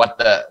exactly what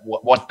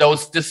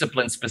those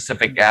discipline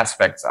specific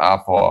aspects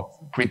are for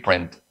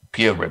preprint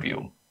peer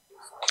review.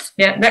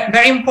 Yeah,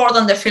 very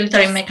important, the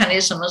filtering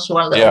mechanism as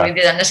well, that we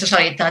didn't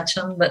necessarily touch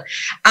on. But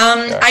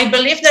I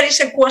believe there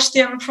is a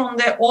question from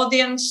the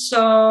audience.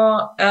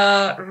 So,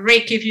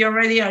 Rick, if you're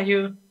ready, are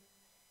you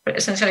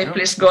essentially,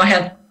 please go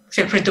ahead.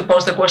 Feel free to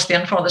pose the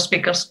question for the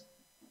speakers.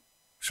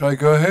 Shall I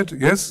go ahead?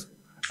 Yes?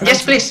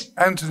 Yes, please.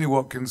 Anthony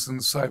Watkinson,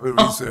 Cyber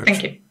Research.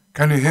 Thank you.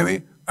 Can you hear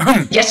me?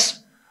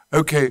 Yes.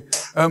 Okay.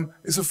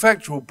 It's a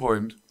factual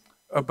point.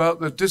 about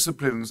the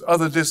disciplines,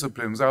 other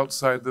disciplines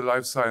outside the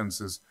life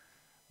sciences,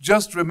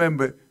 just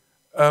remember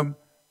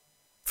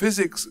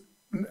physics,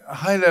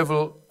 high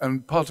level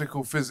and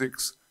particle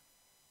physics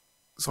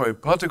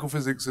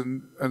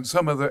and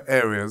some other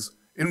areas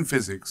in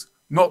physics,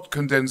 not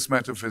condensed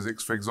matter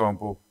physics, for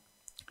example,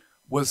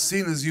 was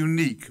seen as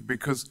unique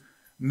because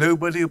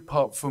nobody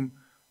apart from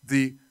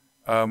the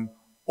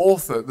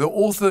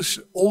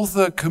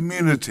author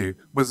community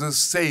was the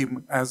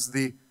same as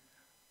the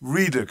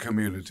reader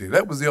community.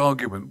 That was the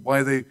argument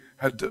why they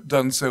had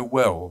done so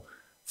well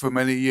for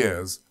many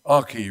years,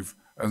 archive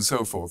and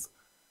so forth.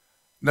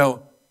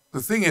 Now,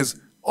 the thing is,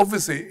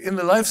 obviously, in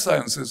the life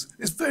sciences,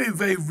 it's very,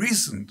 very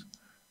recent.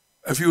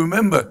 If you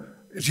remember,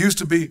 it used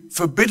to be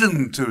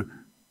forbidden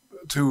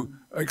to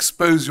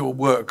expose your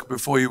work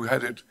before you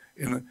had it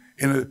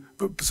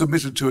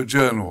submitted to a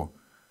journal,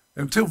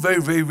 until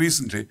very, very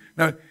recently.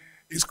 Now,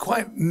 it's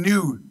quite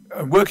new.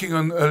 Working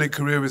on early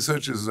career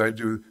researchers as I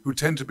do, who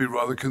tend to be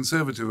rather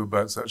conservative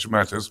about such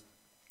matters,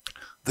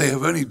 they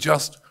have only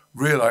just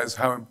realized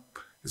how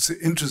it's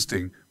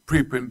interesting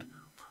preprint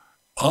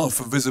are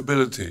for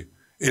visibility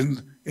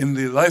in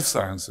the life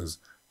sciences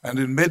and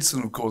in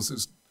medicine, of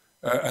course,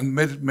 and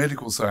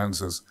medical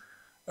sciences.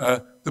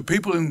 The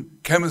people in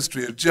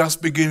chemistry are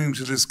just beginning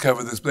to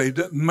discover this.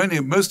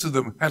 Most of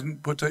them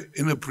hadn't put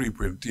in a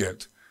preprint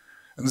yet.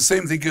 And the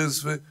same thing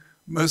goes for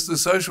most of the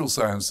social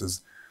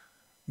sciences.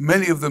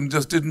 Many of them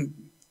just didn't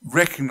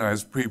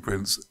recognize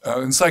preprints.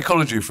 In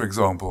psychology, for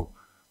example,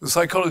 the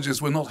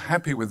psychologists were not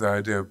happy with the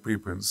idea of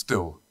preprints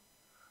still,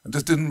 and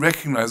just didn't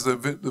recognize the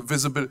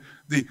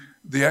visibility,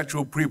 the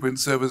actual preprint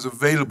servers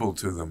available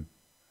to them.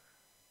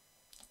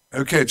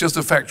 Okay, just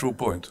a factual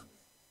point.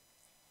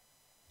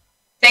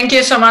 Thank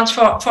you so much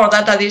for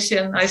that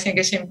addition. I think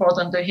it's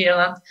important to hear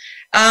that.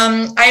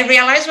 I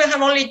realize we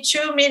have only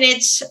 2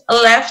 minutes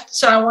left,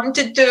 so I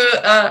wanted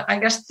to, I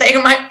guess, take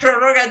my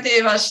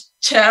prerogative as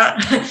chair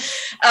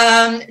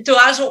to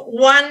ask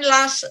one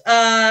last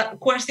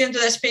question to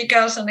the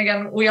speakers. And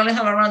again, we only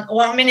have around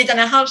 1 minute and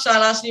a half, so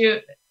I'll ask you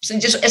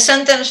just a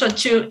sentence or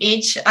two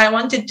each. I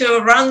wanted to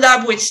round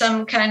up with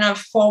some kind of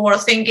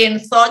forward-thinking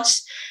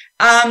thoughts.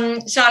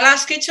 So I'll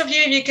ask each of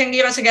you if you can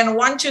give us again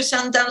 1-2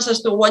 sentences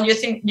as to what you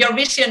think your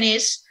vision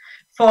is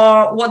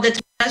for what the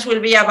trends will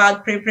be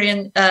about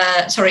preprint,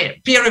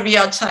 peer review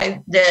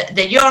outside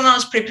the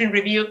journals, preprint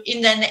review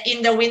in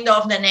the window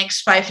of the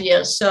next 5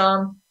 years.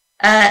 So,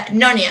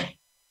 Nonia.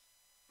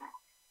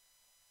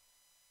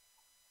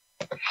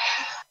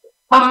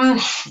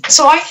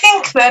 So I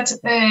think that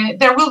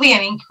there will be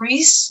an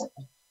increase,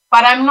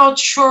 but I'm not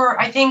sure.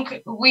 I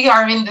think we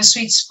are in the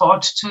sweet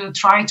spot to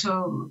try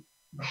to,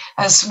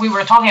 as we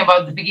were talking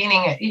about at the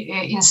beginning,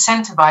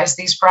 incentivize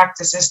these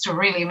practices to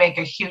really make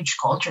a huge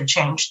culture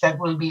change that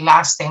will be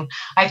lasting.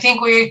 I think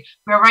we're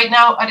right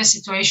now at a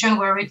situation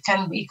where it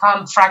can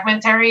become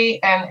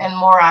fragmentary and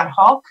more ad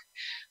hoc.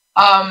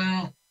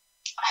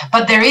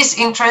 But there is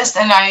interest,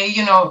 and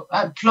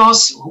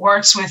PLOS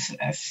works with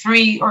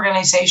 3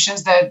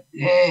 organizations that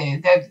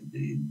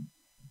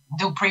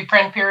do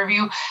preprint peer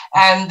review,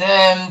 and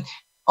the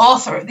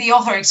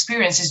author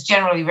experience is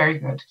generally very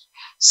good.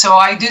 So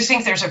I do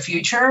think there's a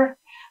future,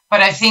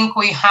 but I think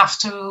we have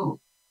to,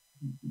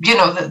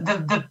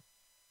 the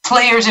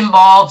players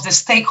involved, the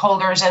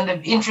stakeholders, and the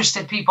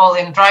interested people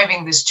in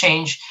driving this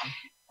change.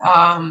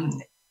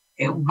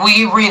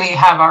 We really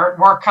have our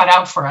work cut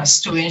out for us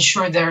to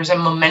ensure there's a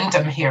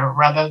momentum here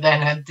rather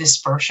than a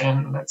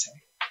dispersion, let's say.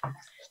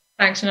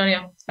 Thanks,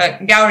 Nonia.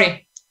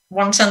 Gauri,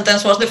 1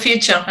 sentence, what's the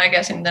future, I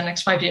guess, in the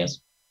next 5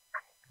 years?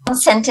 1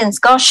 sentence,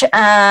 gosh.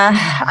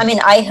 I mean,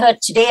 I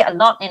heard today a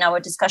lot in our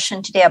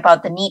discussion today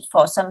about the need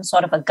for some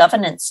sort of a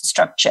governance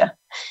structure.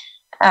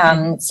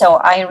 So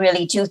I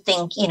really do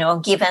think,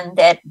 given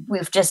that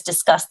we've just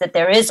discussed that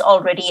there is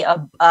already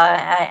a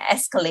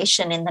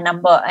escalation in the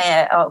number,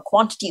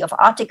 quantity of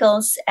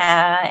articles,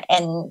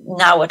 and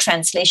now a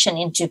translation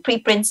into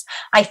preprints,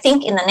 I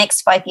think in the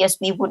next 5 years,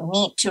 we would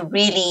need to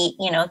really,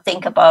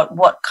 think about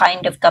what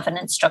kind of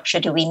governance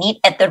structure do we need,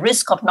 at the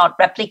risk of not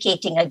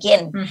replicating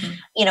again,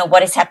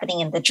 what is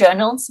happening in the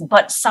journals,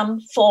 but some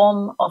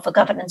form of a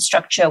governance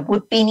structure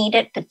would be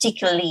needed,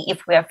 particularly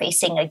if we are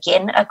facing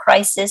again a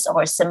crisis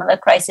or a similar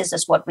crisis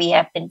as what we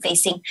have been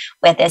facing,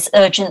 where there's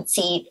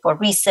urgency for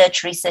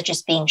research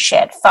is being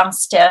shared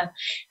faster.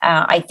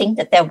 I think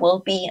that there will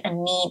be a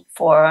need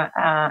for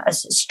a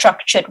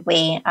structured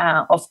way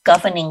of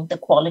governing the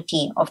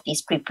quality of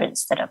these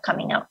preprints that are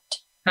coming out.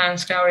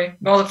 Thanks, Gauri.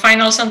 Well, the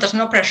final sentence,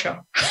 no pressure.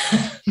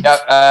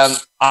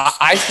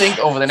 I think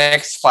over the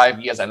next 5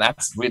 years, and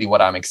that's really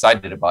what I'm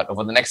excited about,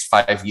 over the next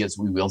 5 years,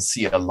 we will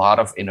see a lot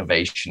of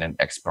innovation and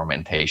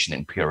experimentation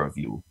in peer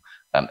review.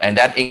 And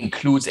that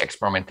includes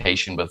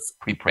experimentation with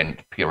preprint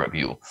peer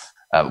review.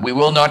 We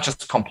will not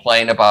just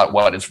complain about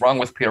what is wrong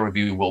with peer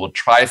review. We will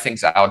try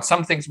things out.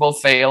 Some things will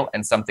fail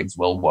and some things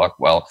will work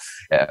well.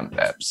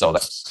 So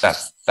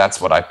that's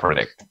what I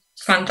predict.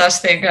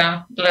 Fantastic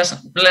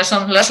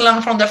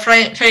lesson from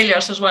the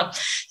failures as well.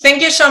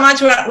 Thank you so much.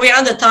 We are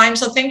at the time,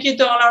 so thank you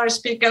to all our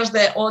speakers,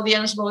 the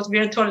audience, both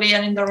virtually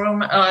and in the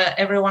room,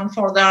 everyone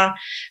for their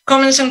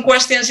comments and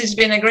questions. It's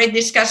been a great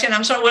discussion.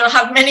 I'm sure we'll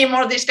have many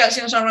more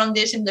discussions around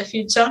this in the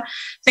future.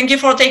 Thank you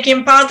for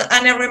taking part,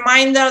 and a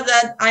reminder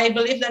that I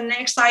believe the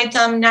next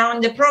item now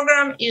in the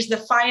program is the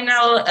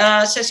final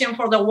session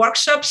for the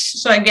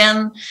workshops. So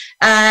again,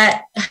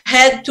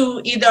 head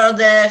to either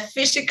the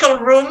physical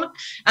room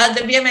at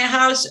the BMA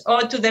House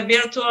or to the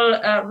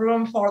virtual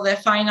room for the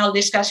final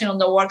discussion on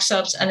the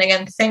workshops. And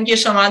again, thank you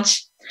so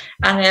much,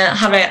 and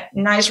have a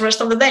nice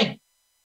rest of the day.